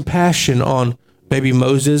has compassion on baby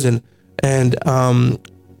Moses, and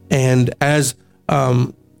as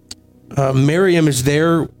Miriam is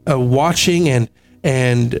there watching,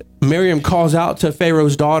 and Miriam calls out to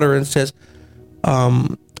Pharaoh's daughter and says,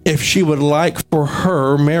 if she would like for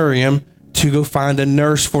her, Miriam, to go find a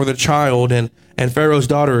nurse for the child. And Pharaoh's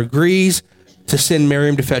daughter agrees to send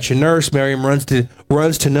Miriam to fetch a nurse. Miriam runs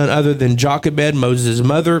to none other than Jochebed, Moses'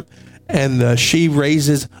 mother, and she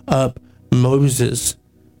raises up Moses.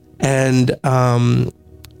 And of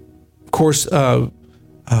course,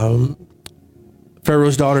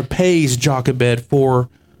 Pharaoh's daughter pays Jochebed for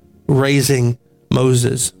raising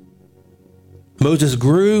Moses. Moses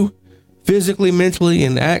grew physically, mentally.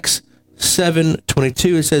 In Acts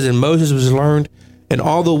 7:22, it says, and Moses was learned in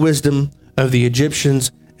all the wisdom of the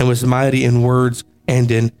Egyptians and was mighty in words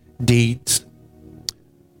and in deeds.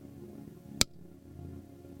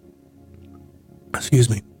 Excuse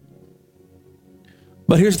me.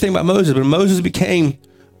 But here's the thing about Moses. When Moses became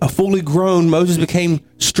fully grown, Moses became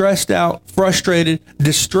stressed out, frustrated,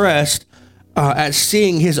 distressed at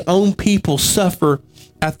seeing his own people suffer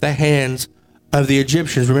at the hands of the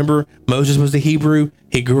Egyptians. Remember, Moses was the Hebrew.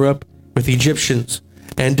 He grew up with Egyptians.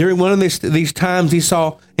 And during one of these times, he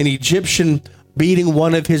saw an Egyptian beating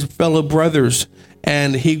one of his fellow brothers.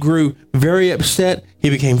 And he grew very upset. He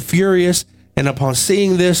became furious. And upon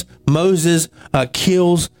seeing this, Moses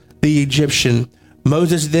kills the Egyptian.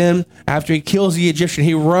 Moses then, after he kills the Egyptian,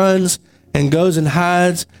 he runs and goes and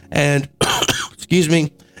hides. And, excuse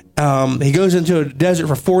me, he goes into a desert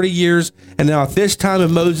for 40 years. And now at this time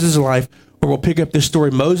of Moses' life, where we'll pick up this story,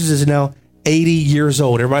 Moses is now 80 years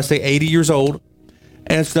old. Everybody say 80 years old.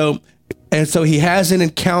 And so he has an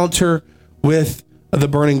encounter with the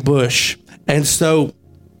burning bush. And so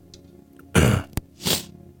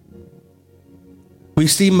we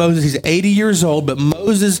see Moses, he's 80 years old, but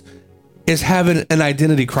Moses is having an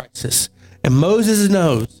identity crisis. And Moses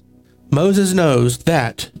knows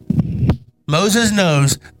that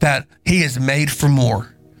he is made for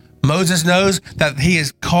more. Moses knows that he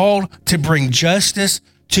is called to bring justice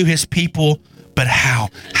to his people, but how?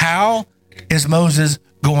 How is Moses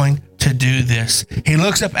going to do this? He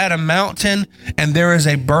looks up at a mountain and there is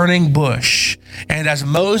a burning bush. And as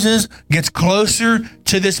Moses gets closer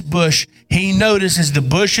to this bush, he notices the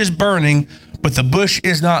bush is burning, but the bush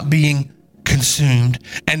is not being consumed.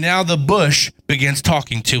 And now the bush begins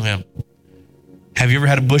talking to him. Have you ever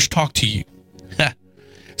had a bush talk to you?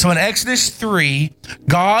 So in Exodus 3,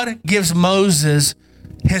 God gives Moses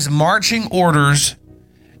his marching orders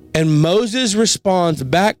And Moses responds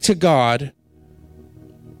back to God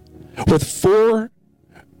with 4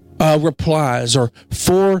 replies or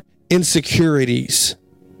 4 insecurities.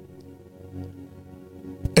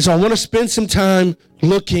 And so I want to spend some time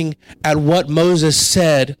looking at what Moses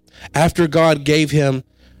said after God gave him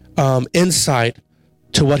insight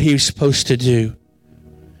to what he was supposed to do.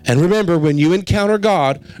 And remember, when you encounter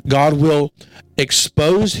God, God will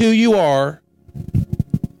expose who you are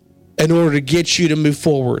in order to get you to move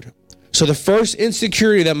forward. So the first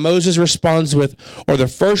insecurity that Moses responds with, or the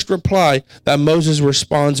first reply that Moses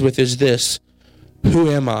responds with, is this: who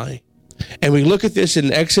am I? And we look at this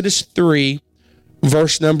in Exodus 3,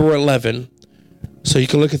 verse number 11. So you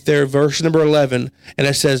can look at there, verse number 11, and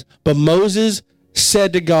it says, but Moses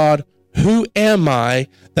said to God, who am I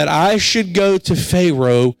that I should go to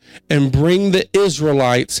Pharaoh and bring the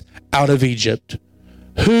Israelites out of Egypt?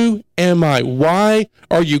 Who am I? Why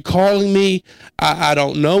are you calling me? I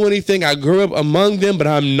don't know anything. I grew up among them, but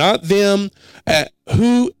I'm not them.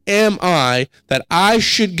 Who am I that I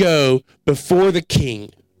should go before the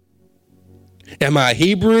king? Am I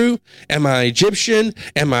Hebrew? Am I Egyptian?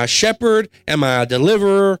 Am I a shepherd? Am I a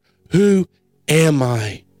deliverer? Who am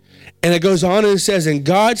I? And it goes on and it says, and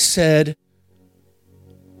God said,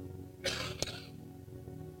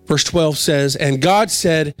 verse 12 says, and God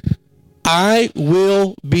said, I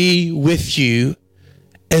will be with you,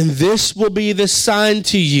 and this will be the sign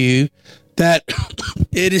to you that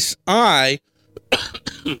it is I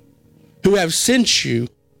who have sent you.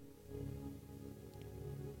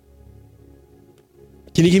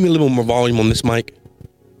 Can you give me a little more volume on this mic?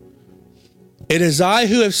 It is I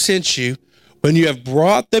who have sent you. When you have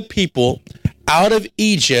brought the people out of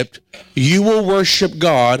Egypt, you will worship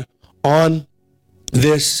God on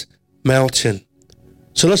this mountain.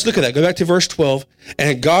 So let's look at that. Go back to verse 12.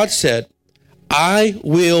 And God said, I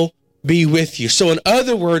will be with you. So in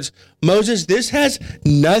other words, Moses, this has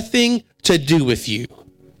nothing to do with you.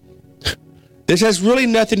 This has really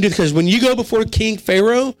nothing to do, because when you go before King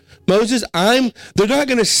Pharaoh, Moses, they're not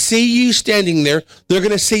going to see you standing there. They're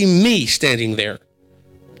going to see me standing there.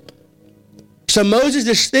 So Moses,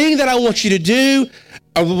 this thing that I want you to do,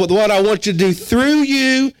 what I want you to do through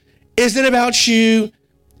you, isn't about you.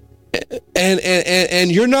 And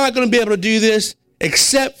you're not going to be able to do this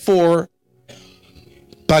except for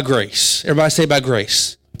by grace. Everybody say by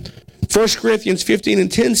grace. 1 Corinthians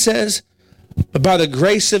 15:10 says, but by the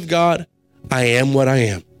grace of God, I am what I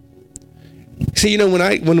am. See,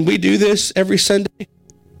 when we do this every Sunday,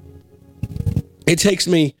 it takes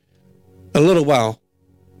me a little while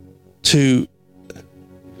to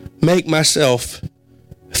make myself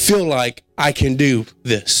feel like I can do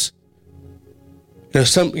this.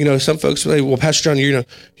 Some folks say, well, Pastor John, you're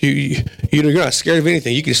not scared of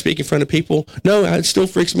anything. You can speak in front of people. No, it still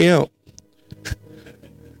freaks me out.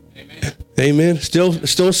 Amen.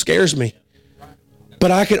 Still scares me.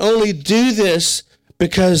 But I can only do this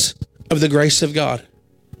because of the grace of God.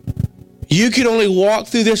 You can only walk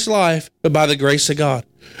through this life but by the grace of God.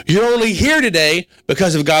 You're only here today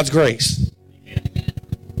because of God's grace.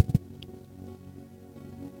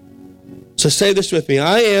 So say this with me.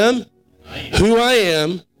 I am who I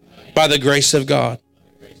am by the grace of God.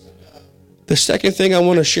 The second thing I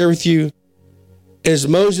want to share with you is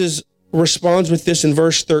Moses responds with this in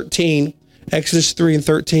verse 13. Exodus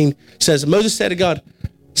 3:13 says, Moses said to God,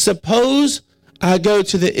 suppose I go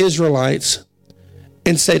to the Israelites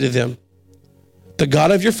and say to them, the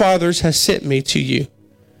God of your fathers has sent me to you.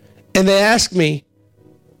 And they ask me,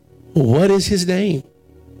 what is his name?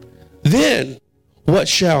 Then what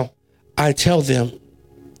shall I tell them?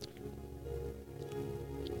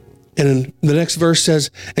 And the next verse says,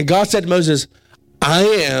 and God said to Moses, I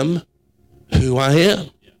am who I am.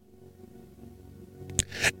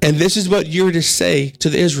 And this is what you're to say to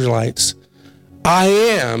the Israelites. I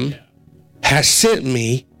am has sent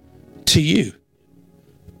me to you.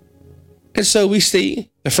 And so we see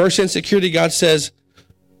the first insecurity, God says,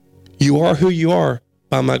 you are who you are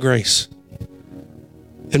by my grace.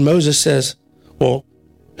 And Moses says, well,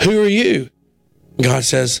 who are you? God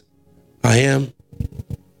says, I am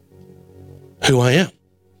who I am.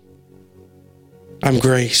 I'm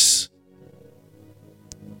grace.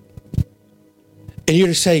 And you're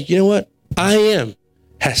to say, you know what? I am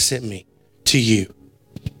has sent me to you.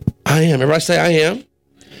 I am. Everybody say, I am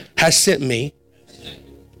has sent me.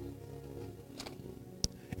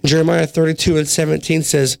 Jeremiah 32:17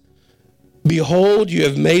 says, behold, you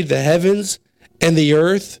have made the heavens and the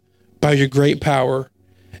earth by your great power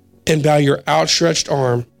and by your outstretched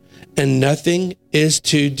arm, and nothing is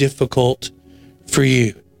too difficult for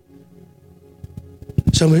you.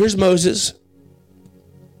 So here's Moses.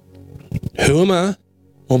 Who am I?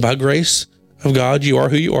 Well, by grace of God, you are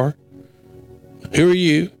who you are. Who are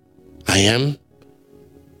you? I am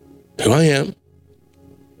who I am.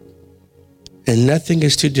 And nothing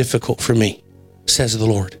is too difficult for me, says the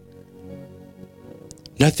Lord.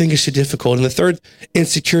 Nothing is too difficult. And the third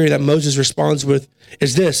insecurity that Moses responds with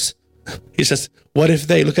is this. He says, what if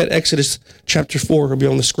they, look at Exodus chapter 4, it'll be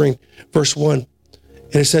on the screen, verse 1.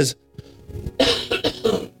 And it says,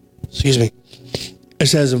 excuse me. It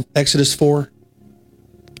says in Exodus 4,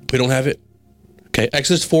 we don't have it. Okay,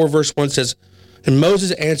 Exodus 4 verse 1 says, and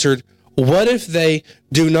Moses answered, what if they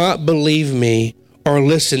do not believe me or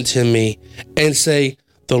listen to me and say,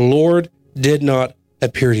 the Lord did not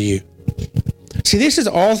appear to you? See, this is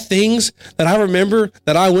all things that I remember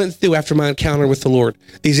that I went through after my encounter with the Lord,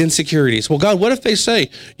 these insecurities. Well, God, what if they say,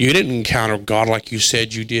 you didn't encounter God like you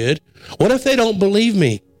said you did? What if they don't believe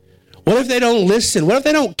me? What if they don't listen? What if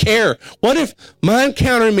they don't care? What if my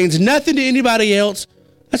encounter means nothing to anybody else?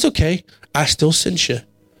 That's okay. I still sent you.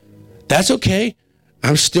 That's okay.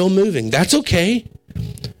 I'm still moving. That's okay.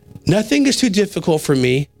 Nothing is too difficult for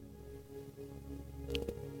me.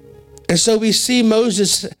 And so we see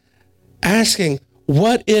Moses asking,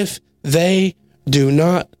 what if they do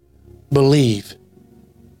not believe?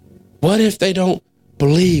 What if they don't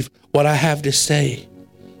believe what I have to say?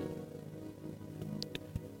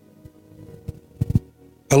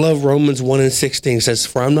 I love Romans 1:16. It says,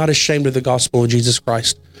 for I'm not ashamed of the gospel of Jesus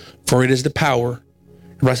Christ, for it is the power,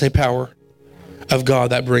 everybody say power, of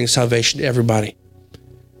God that brings salvation to everybody.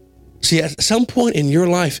 See, at some point in your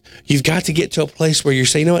life, you've got to get to a place where you're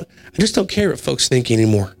saying, you know what? I just don't care what folks think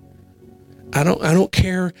anymore. I don't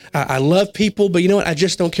care. I love people, but you know what? I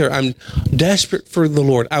just don't care. I'm desperate for the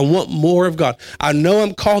Lord. I want more of God. I know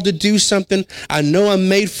I'm called to do something. I know I'm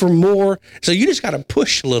made for more. So you just got to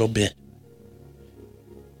push a little bit.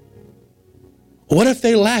 What if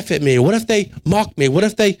they laugh at me? What if they mock me? What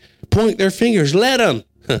if they point their fingers? Let them.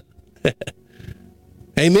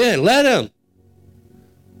 Amen. Let them.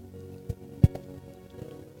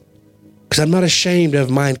 Because I'm not ashamed of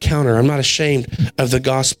my encounter. I'm not ashamed of the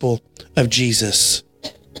gospel of Jesus.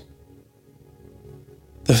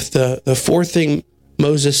 The fourth thing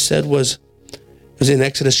Moses said was in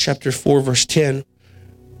Exodus chapter 4, verse 10,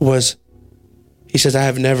 was, he says, I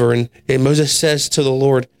have never, and Moses says to the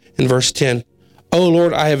Lord in verse 10, oh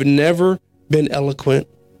Lord, I have never been eloquent,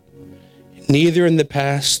 neither in the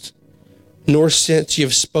past, nor since you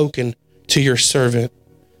have spoken to your servant.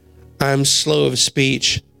 I am slow of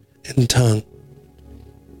speech and tongue.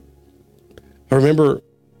 I remember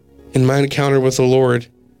in my encounter with the Lord,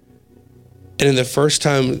 and in the first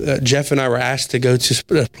time Jeff and I were asked to go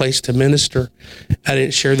to a place to minister, I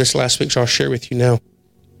didn't share this last week, so I'll share with you now.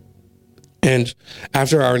 And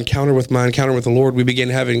after my encounter with the Lord, we began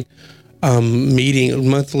having meeting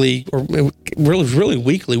monthly, or really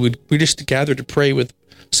weekly. We just gathered to pray with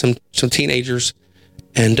some teenagers,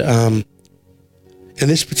 and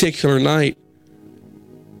this particular night,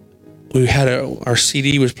 we had our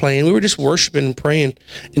CD was playing. We were just worshiping and praying,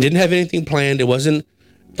 and didn't have anything planned. It wasn't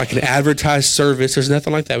like an advertised service. There's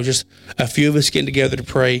nothing like that. It was just a few of us getting together to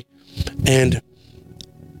pray, and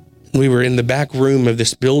we were in the back room of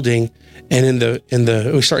this building, and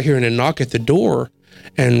we start hearing a knock at the door,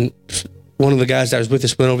 and one of the guys that was with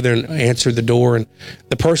us went over there and answered the door, and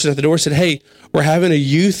the person at the door said, hey, we're having a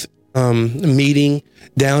youth meeting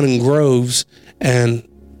down in Groves, and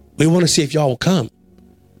we want to see if y'all will come.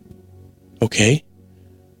 Okay.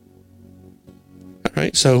 All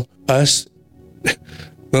right. So us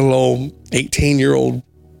little old 18-year-old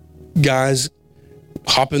guys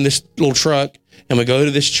hop in this little truck, and we go to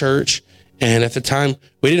this church. And at the time,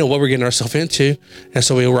 we didn't know what we were getting ourselves into. And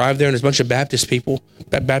so we arrived there, and there's a bunch of Baptist people,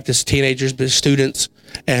 Baptist teenagers, students,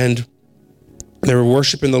 and they were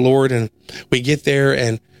worshiping the Lord. And we get there,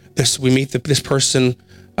 and we meet this person,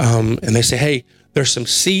 and they say, hey, there's some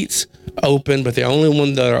seats open, but the only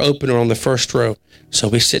one that are open are on the first row. So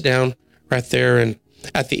we sit down right there, and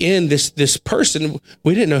at the end, this person,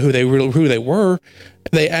 we didn't know who they were.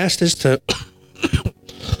 They asked us to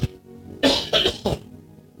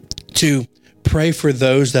pray for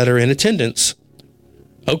those that are in attendance.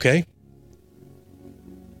 Okay.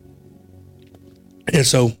 And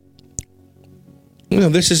so,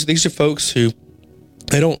 these are folks who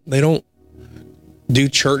they don't do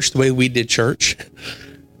church the way we did church.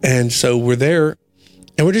 And so we're there,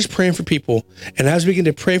 and we're just praying for people. And as we begin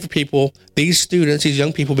to pray for people, these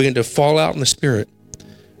young people begin to fall out in the Spirit.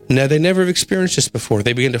 Now, they never have experienced this before.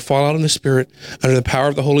 They begin to fall out in the Spirit under the power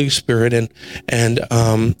of the Holy Spirit. And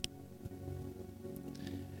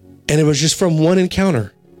it was just from one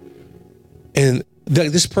encounter. And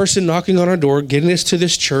this person knocking on our door, getting us to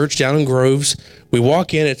this church down in Groves. We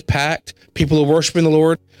walk in, it's packed. People are worshiping the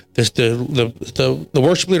Lord. The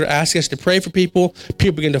worship leader asks us to pray for people.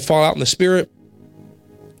 People begin to fall out in the spirit.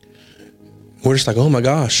 We're just like, oh my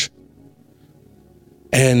gosh.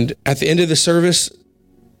 And at the end of the service,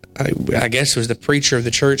 I guess it was the preacher of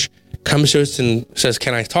the church, comes to us and says,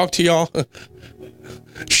 can I talk to y'all?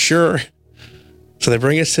 Sure. So they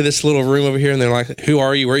bring us to this little room over here, and they're like, who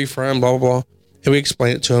are you? Where are you from? Blah, blah, blah. And we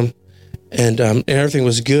explained it to him. And everything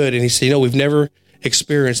was good. And he said, we've never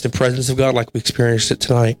experienced the presence of God like we experienced it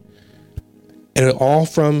tonight. And it all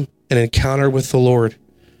from an encounter with the Lord.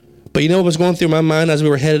 But you know what was going through my mind as we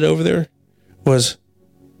were headed over there was,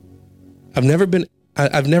 I've never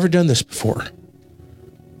done this before.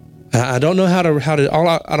 I don't know how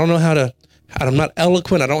to, I'm not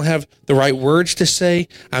eloquent. I don't have the right words to say.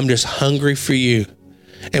 I'm just hungry for you.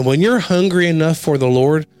 And when you're hungry enough for the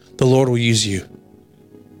Lord will use you.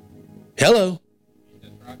 Hello.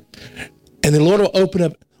 And the Lord will open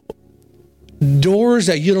up doors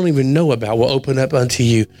that you don't even know about, will open up unto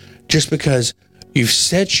you just because you've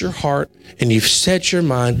set your heart and you've set your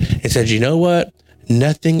mind and said, you know what?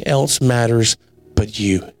 Nothing else matters but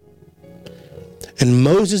you. And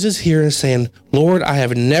Moses is here and saying, Lord, I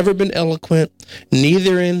have never been eloquent,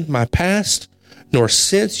 neither in my past, nor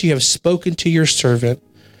since you have spoken to your servant.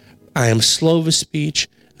 I am slow of speech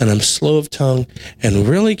and I'm slow of tongue. And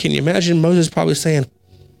really, can you imagine Moses probably saying,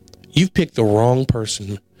 you've picked the wrong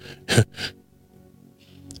person.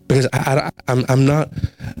 Because I'm not,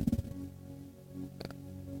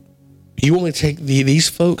 you want me to take these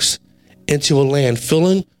folks into a land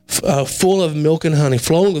full of milk and honey,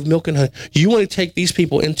 flowing with milk and honey. You want to take these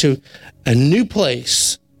people into a new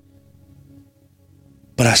place,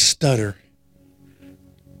 but I stutter.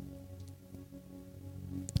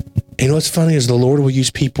 You know what's funny is the Lord will use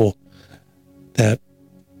people that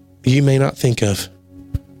you may not think of.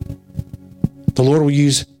 The Lord will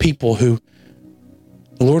use people who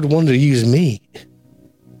the Lord wanted to use me.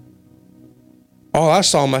 All I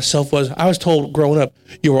saw myself was, I was told growing up,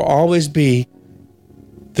 you will always be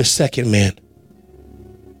the second man.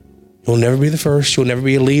 You'll never be the first. You'll never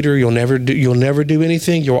be a leader. You'll never do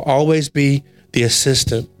anything. You'll always be the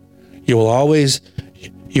assistant. You will always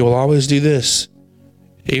do this.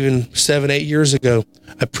 Even 7-8 years ago,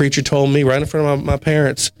 a preacher told me right in front of my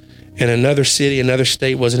parents in another city, another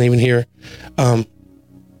state, wasn't even here.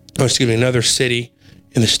 Another city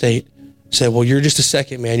in the state said, well, you're just a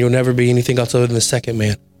second man. You'll never be anything else other than the second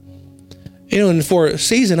man. And for a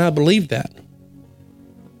season, I believed that.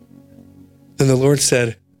 Then the Lord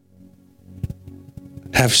said,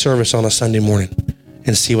 have service on a Sunday morning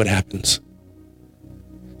and see what happens.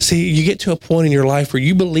 See, you get to a point in your life where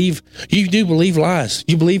you do believe lies.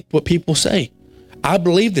 You believe what people say. I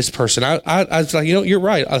believe this person. I was like, you're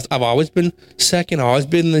right. I've always been second. I've always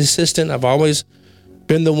been the assistant. I've always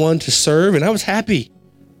been the one to serve, and I was happy.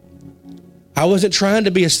 I wasn't trying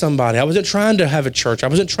to be a somebody. I wasn't trying to have a church. I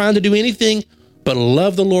wasn't trying to do anything but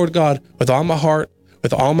love the Lord God with all my heart,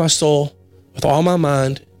 with all my soul, with all my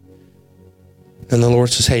mind. And the Lord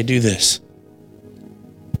says, hey, do this.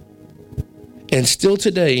 And still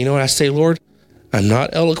today, I say, Lord, I'm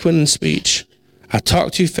not eloquent in speech. I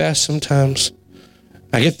talk too fast sometimes.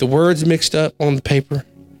 I get the words mixed up on the paper.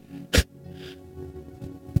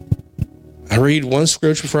 I read one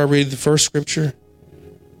scripture before I read the first scripture.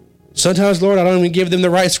 Sometimes, Lord, I don't even give them the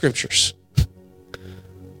right scriptures.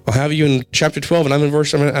 I'll have you in chapter 12 and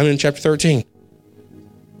I'm in chapter 13.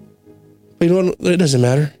 But you know what? It doesn't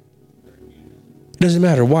matter. It doesn't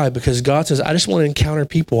matter. Why? Because God says, I just want to encounter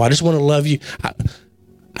people. I just want to love you. I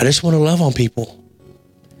just want to love on people.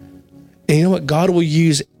 And you know what? God will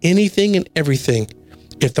use anything and everything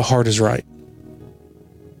if the heart is right.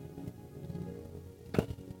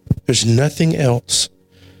 There's nothing else.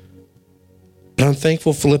 And I'm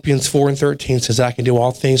thankful Philippians 4:13 says, I can do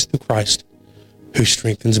all things through Christ who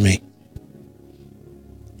strengthens me.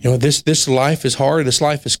 This life is hard. This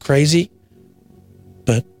life is crazy.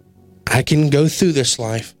 But I can go through this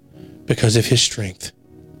life because of his strength,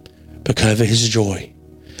 because of his joy.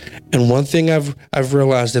 And one thing I've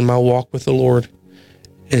realized in my walk with the Lord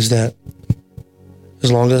is that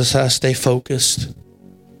as long as I stay focused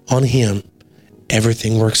on him,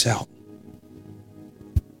 everything works out.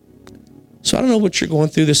 So I don't know what you're going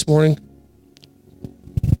through this morning.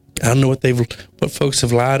 I don't know what folks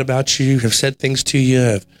have lied about you, have said things to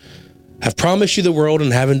you, have promised you the world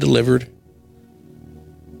and haven't delivered.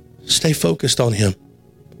 Stay focused on him.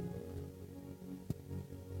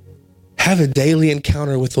 Have a daily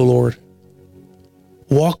encounter with the Lord.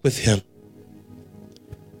 Walk with him.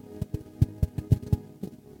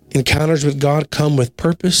 encounters with God come with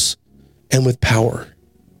purpose and with power.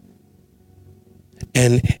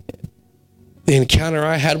 And the encounter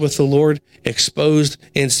I had with the Lord exposed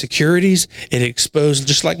insecurities. It exposed,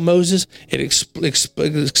 just like Moses, it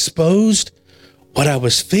exposed what I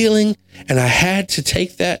was feeling. And I had to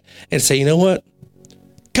take that and say, you know what?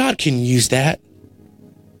 God can use that.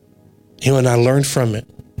 And I learned from it.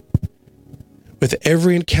 With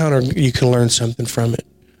every encounter, you can learn something from it.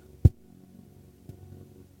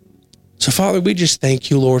 So, Father, we just thank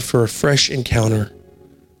you, Lord, for a fresh encounter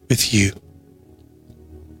with you.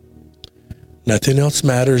 Nothing else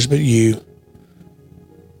matters but you.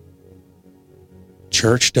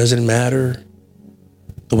 Church doesn't matter.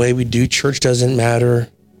 The way we do church doesn't matter.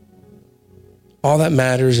 All that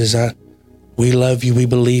matters is we love you, we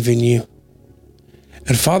believe in you.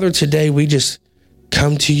 And Father, today we just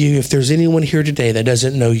come to you. If there's anyone here today that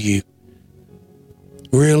doesn't know you,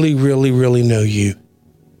 really, really, really know you,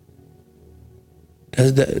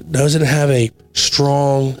 doesn't have a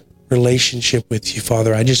strong relationship with you,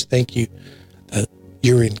 Father, I just thank you that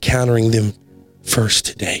you're encountering them first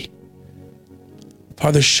today.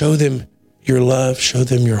 Father, show them your love, show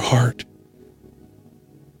them your heart.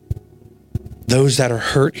 Those that are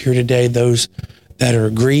hurt here today, those that are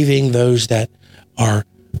grieving, those that are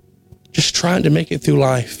just trying to make it through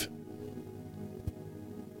life,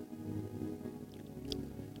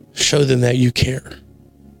 show them that you care.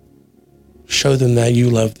 Show them that you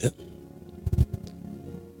love them.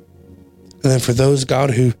 And then for those,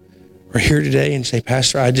 God, who are here today and say,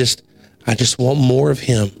 Pastor, I just want more of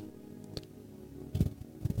him.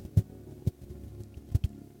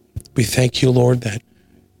 We thank you, Lord, that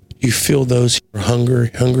you fill those who are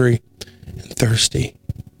hungry and thirsty.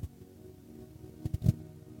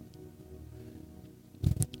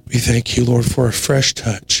 We thank you, Lord, for a fresh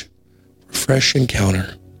touch, for a fresh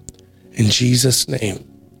encounter. In Jesus' name,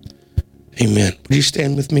 amen. Would you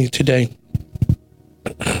stand with me today?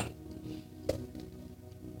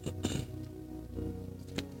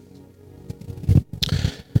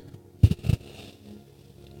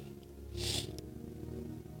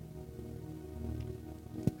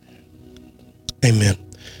 Amen.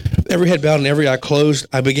 Every head bowed and every eye closed.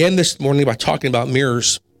 I began this morning by talking about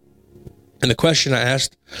mirrors. And the question I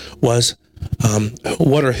asked was,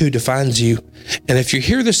 what or who defines you? And if you're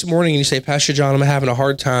here this morning and you say, Pastor John, I'm having a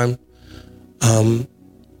hard time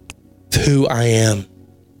with who I am.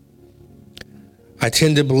 I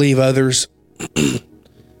tend to believe others.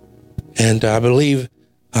 And I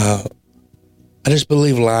just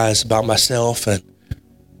believe lies about myself, and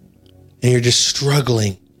you're just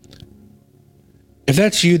struggling. If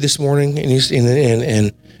that's you this morning, and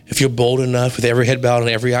if you're bold enough with every head bowed and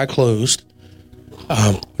every eye closed,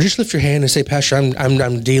 just lift your hand and say, Pastor,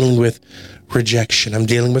 I'm dealing with rejection. I'm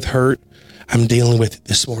dealing with hurt. I'm dealing with it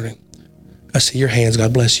this morning. I see your hands.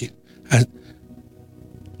 God bless you.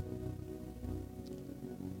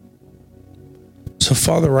 So,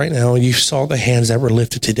 Father, right now, you saw the hands that were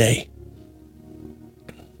lifted today.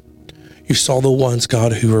 You saw the ones,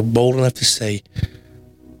 God, who were bold enough to say,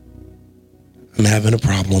 I'm having a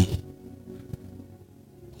problem.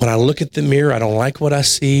 When I look at the mirror, I don't like what I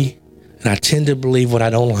see, and I tend to believe what I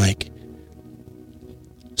don't like.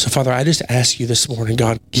 So, Father, I just ask you this morning,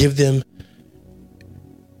 God, give them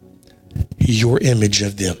your image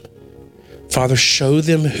of them. Father, show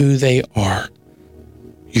them who they are.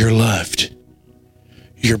 You're loved.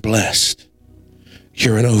 You're blessed.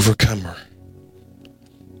 You're an overcomer.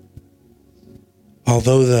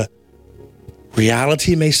 Although the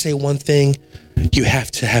reality may say one thing, you have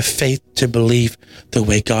to have faith to believe the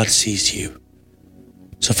way God sees you.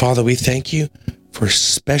 So, Father, we thank you for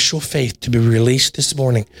special faith to be released this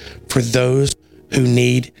morning for those who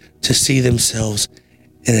need to see themselves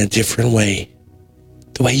in a different way,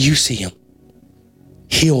 the way you see them,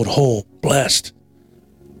 healed, whole, blessed.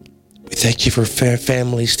 We thank you for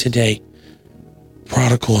families today,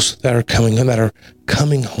 prodigals that are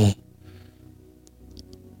coming home.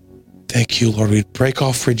 Thank you, Lord. We break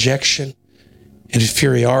off rejection and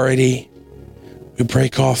inferiority. We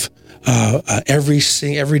break off every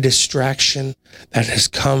distraction that has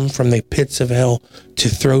come from the pits of hell to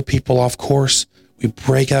throw people off course. We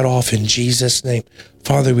break that off in Jesus' name.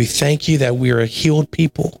 Father, we thank you that we are a healed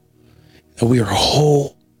people, that we are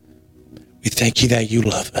whole. We thank you that you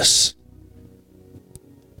love us.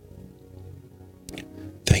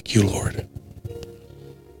 Thank you, Lord.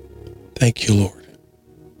 Thank you, Lord.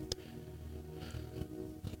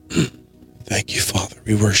 Thank you, Father.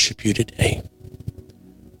 We worship you today.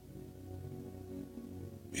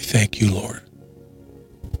 We thank you, Lord.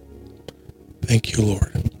 Thank you,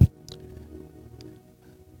 Lord.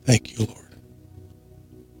 Thank you, Lord.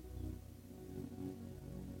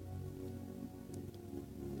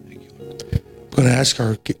 ask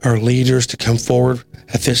our leaders to come forward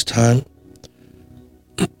at this time.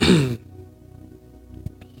 Amen.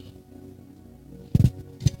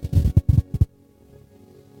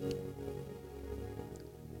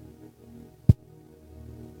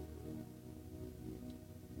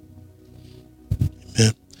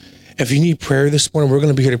 If you need prayer this morning, we're going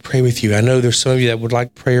to be here to pray with you. I know there's some of you that would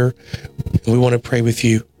like prayer, and we want to pray with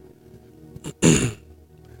you.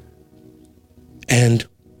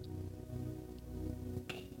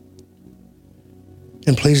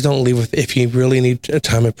 And please don't leave with, if you really need a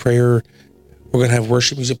time of prayer, we're going to have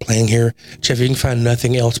worship music playing here. Jeff, you can find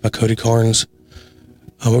Nothing Else by Cody Carnes.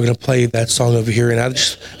 We're going to play that song over here. And I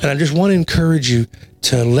just want to encourage you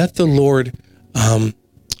to let the Lord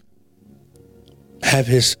have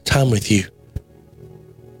his time with you.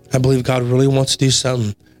 I believe God really wants to do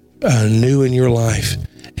something new in your life.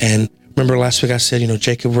 And remember last week I said,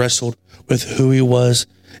 Jacob wrestled with who he was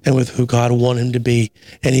and with who God wanted him to be.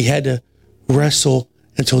 And he had to wrestle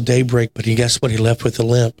until daybreak, but guess what? He left with a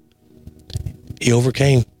limp. He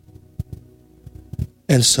overcame.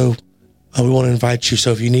 And so we want to invite you.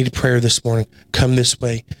 So if you need prayer this morning, come this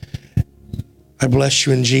way. I bless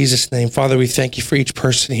you in Jesus' name. Father, we thank you for each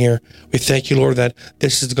person here. We thank you, Lord, that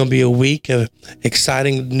this is going to be a week of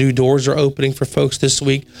exciting new doors are opening for folks this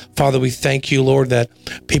week. Father, we thank you, Lord, that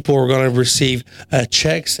people are going to receive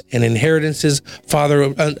checks and inheritances. Father,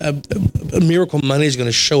 a miracle money is going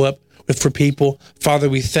to show up for people. Father,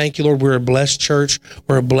 we thank you, Lord. We're a blessed church.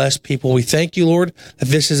 We're a blessed people. We thank you, Lord, that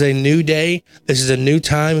this is a new day. This is a new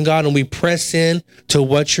time, God, and we press in to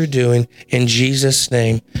what you're doing in Jesus'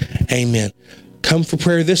 name. Amen. Come for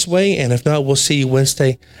prayer this way, and if not, we'll see you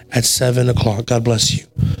Wednesday at 7 o'clock. God bless you.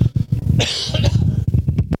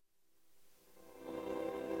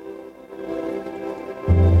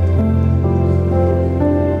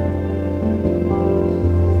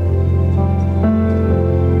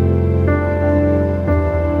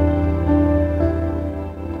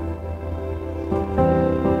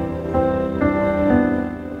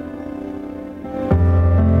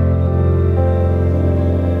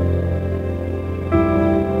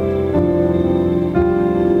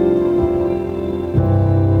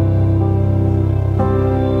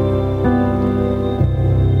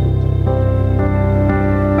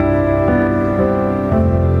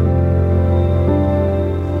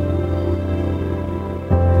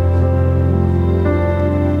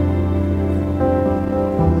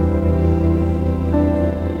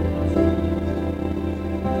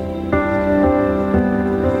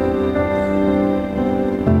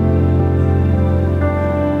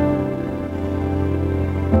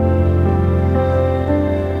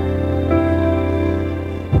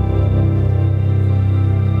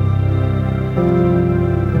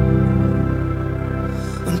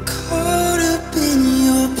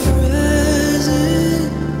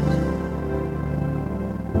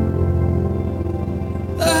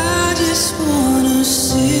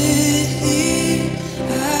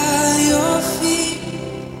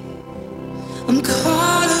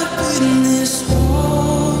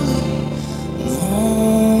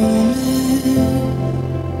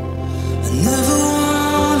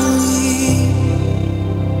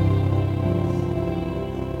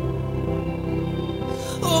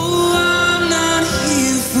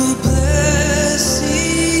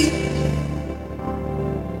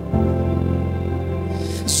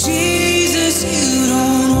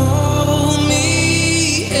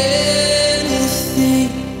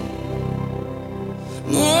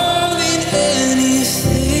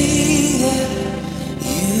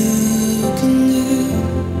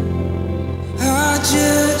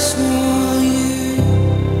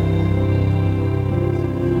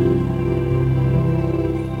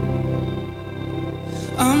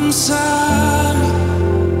 I'm sorry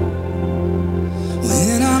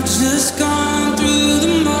when I've just gone through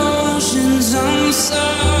the motions. I'm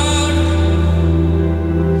sorry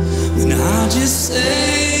when I just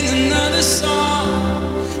sang another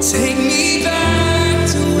song. Take me back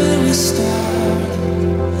to where we started.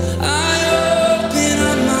 I open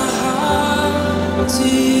up my heart to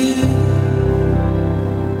you.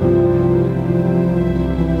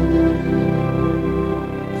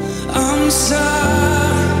 I'm sorry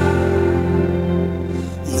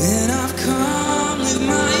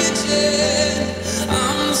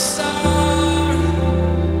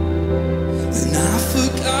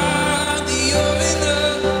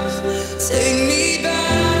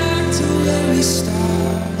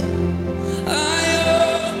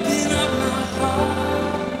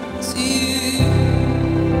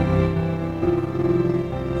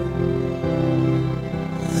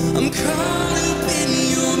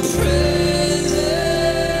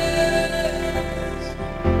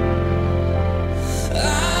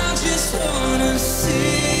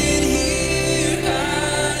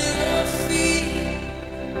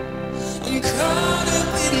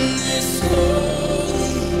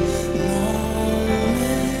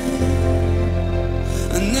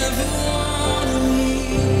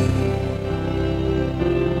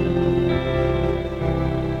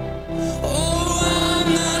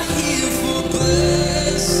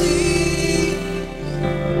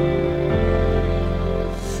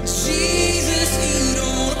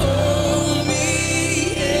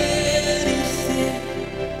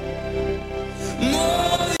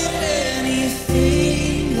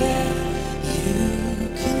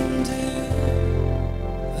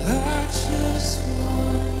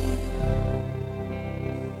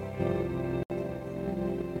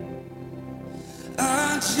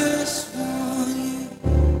just want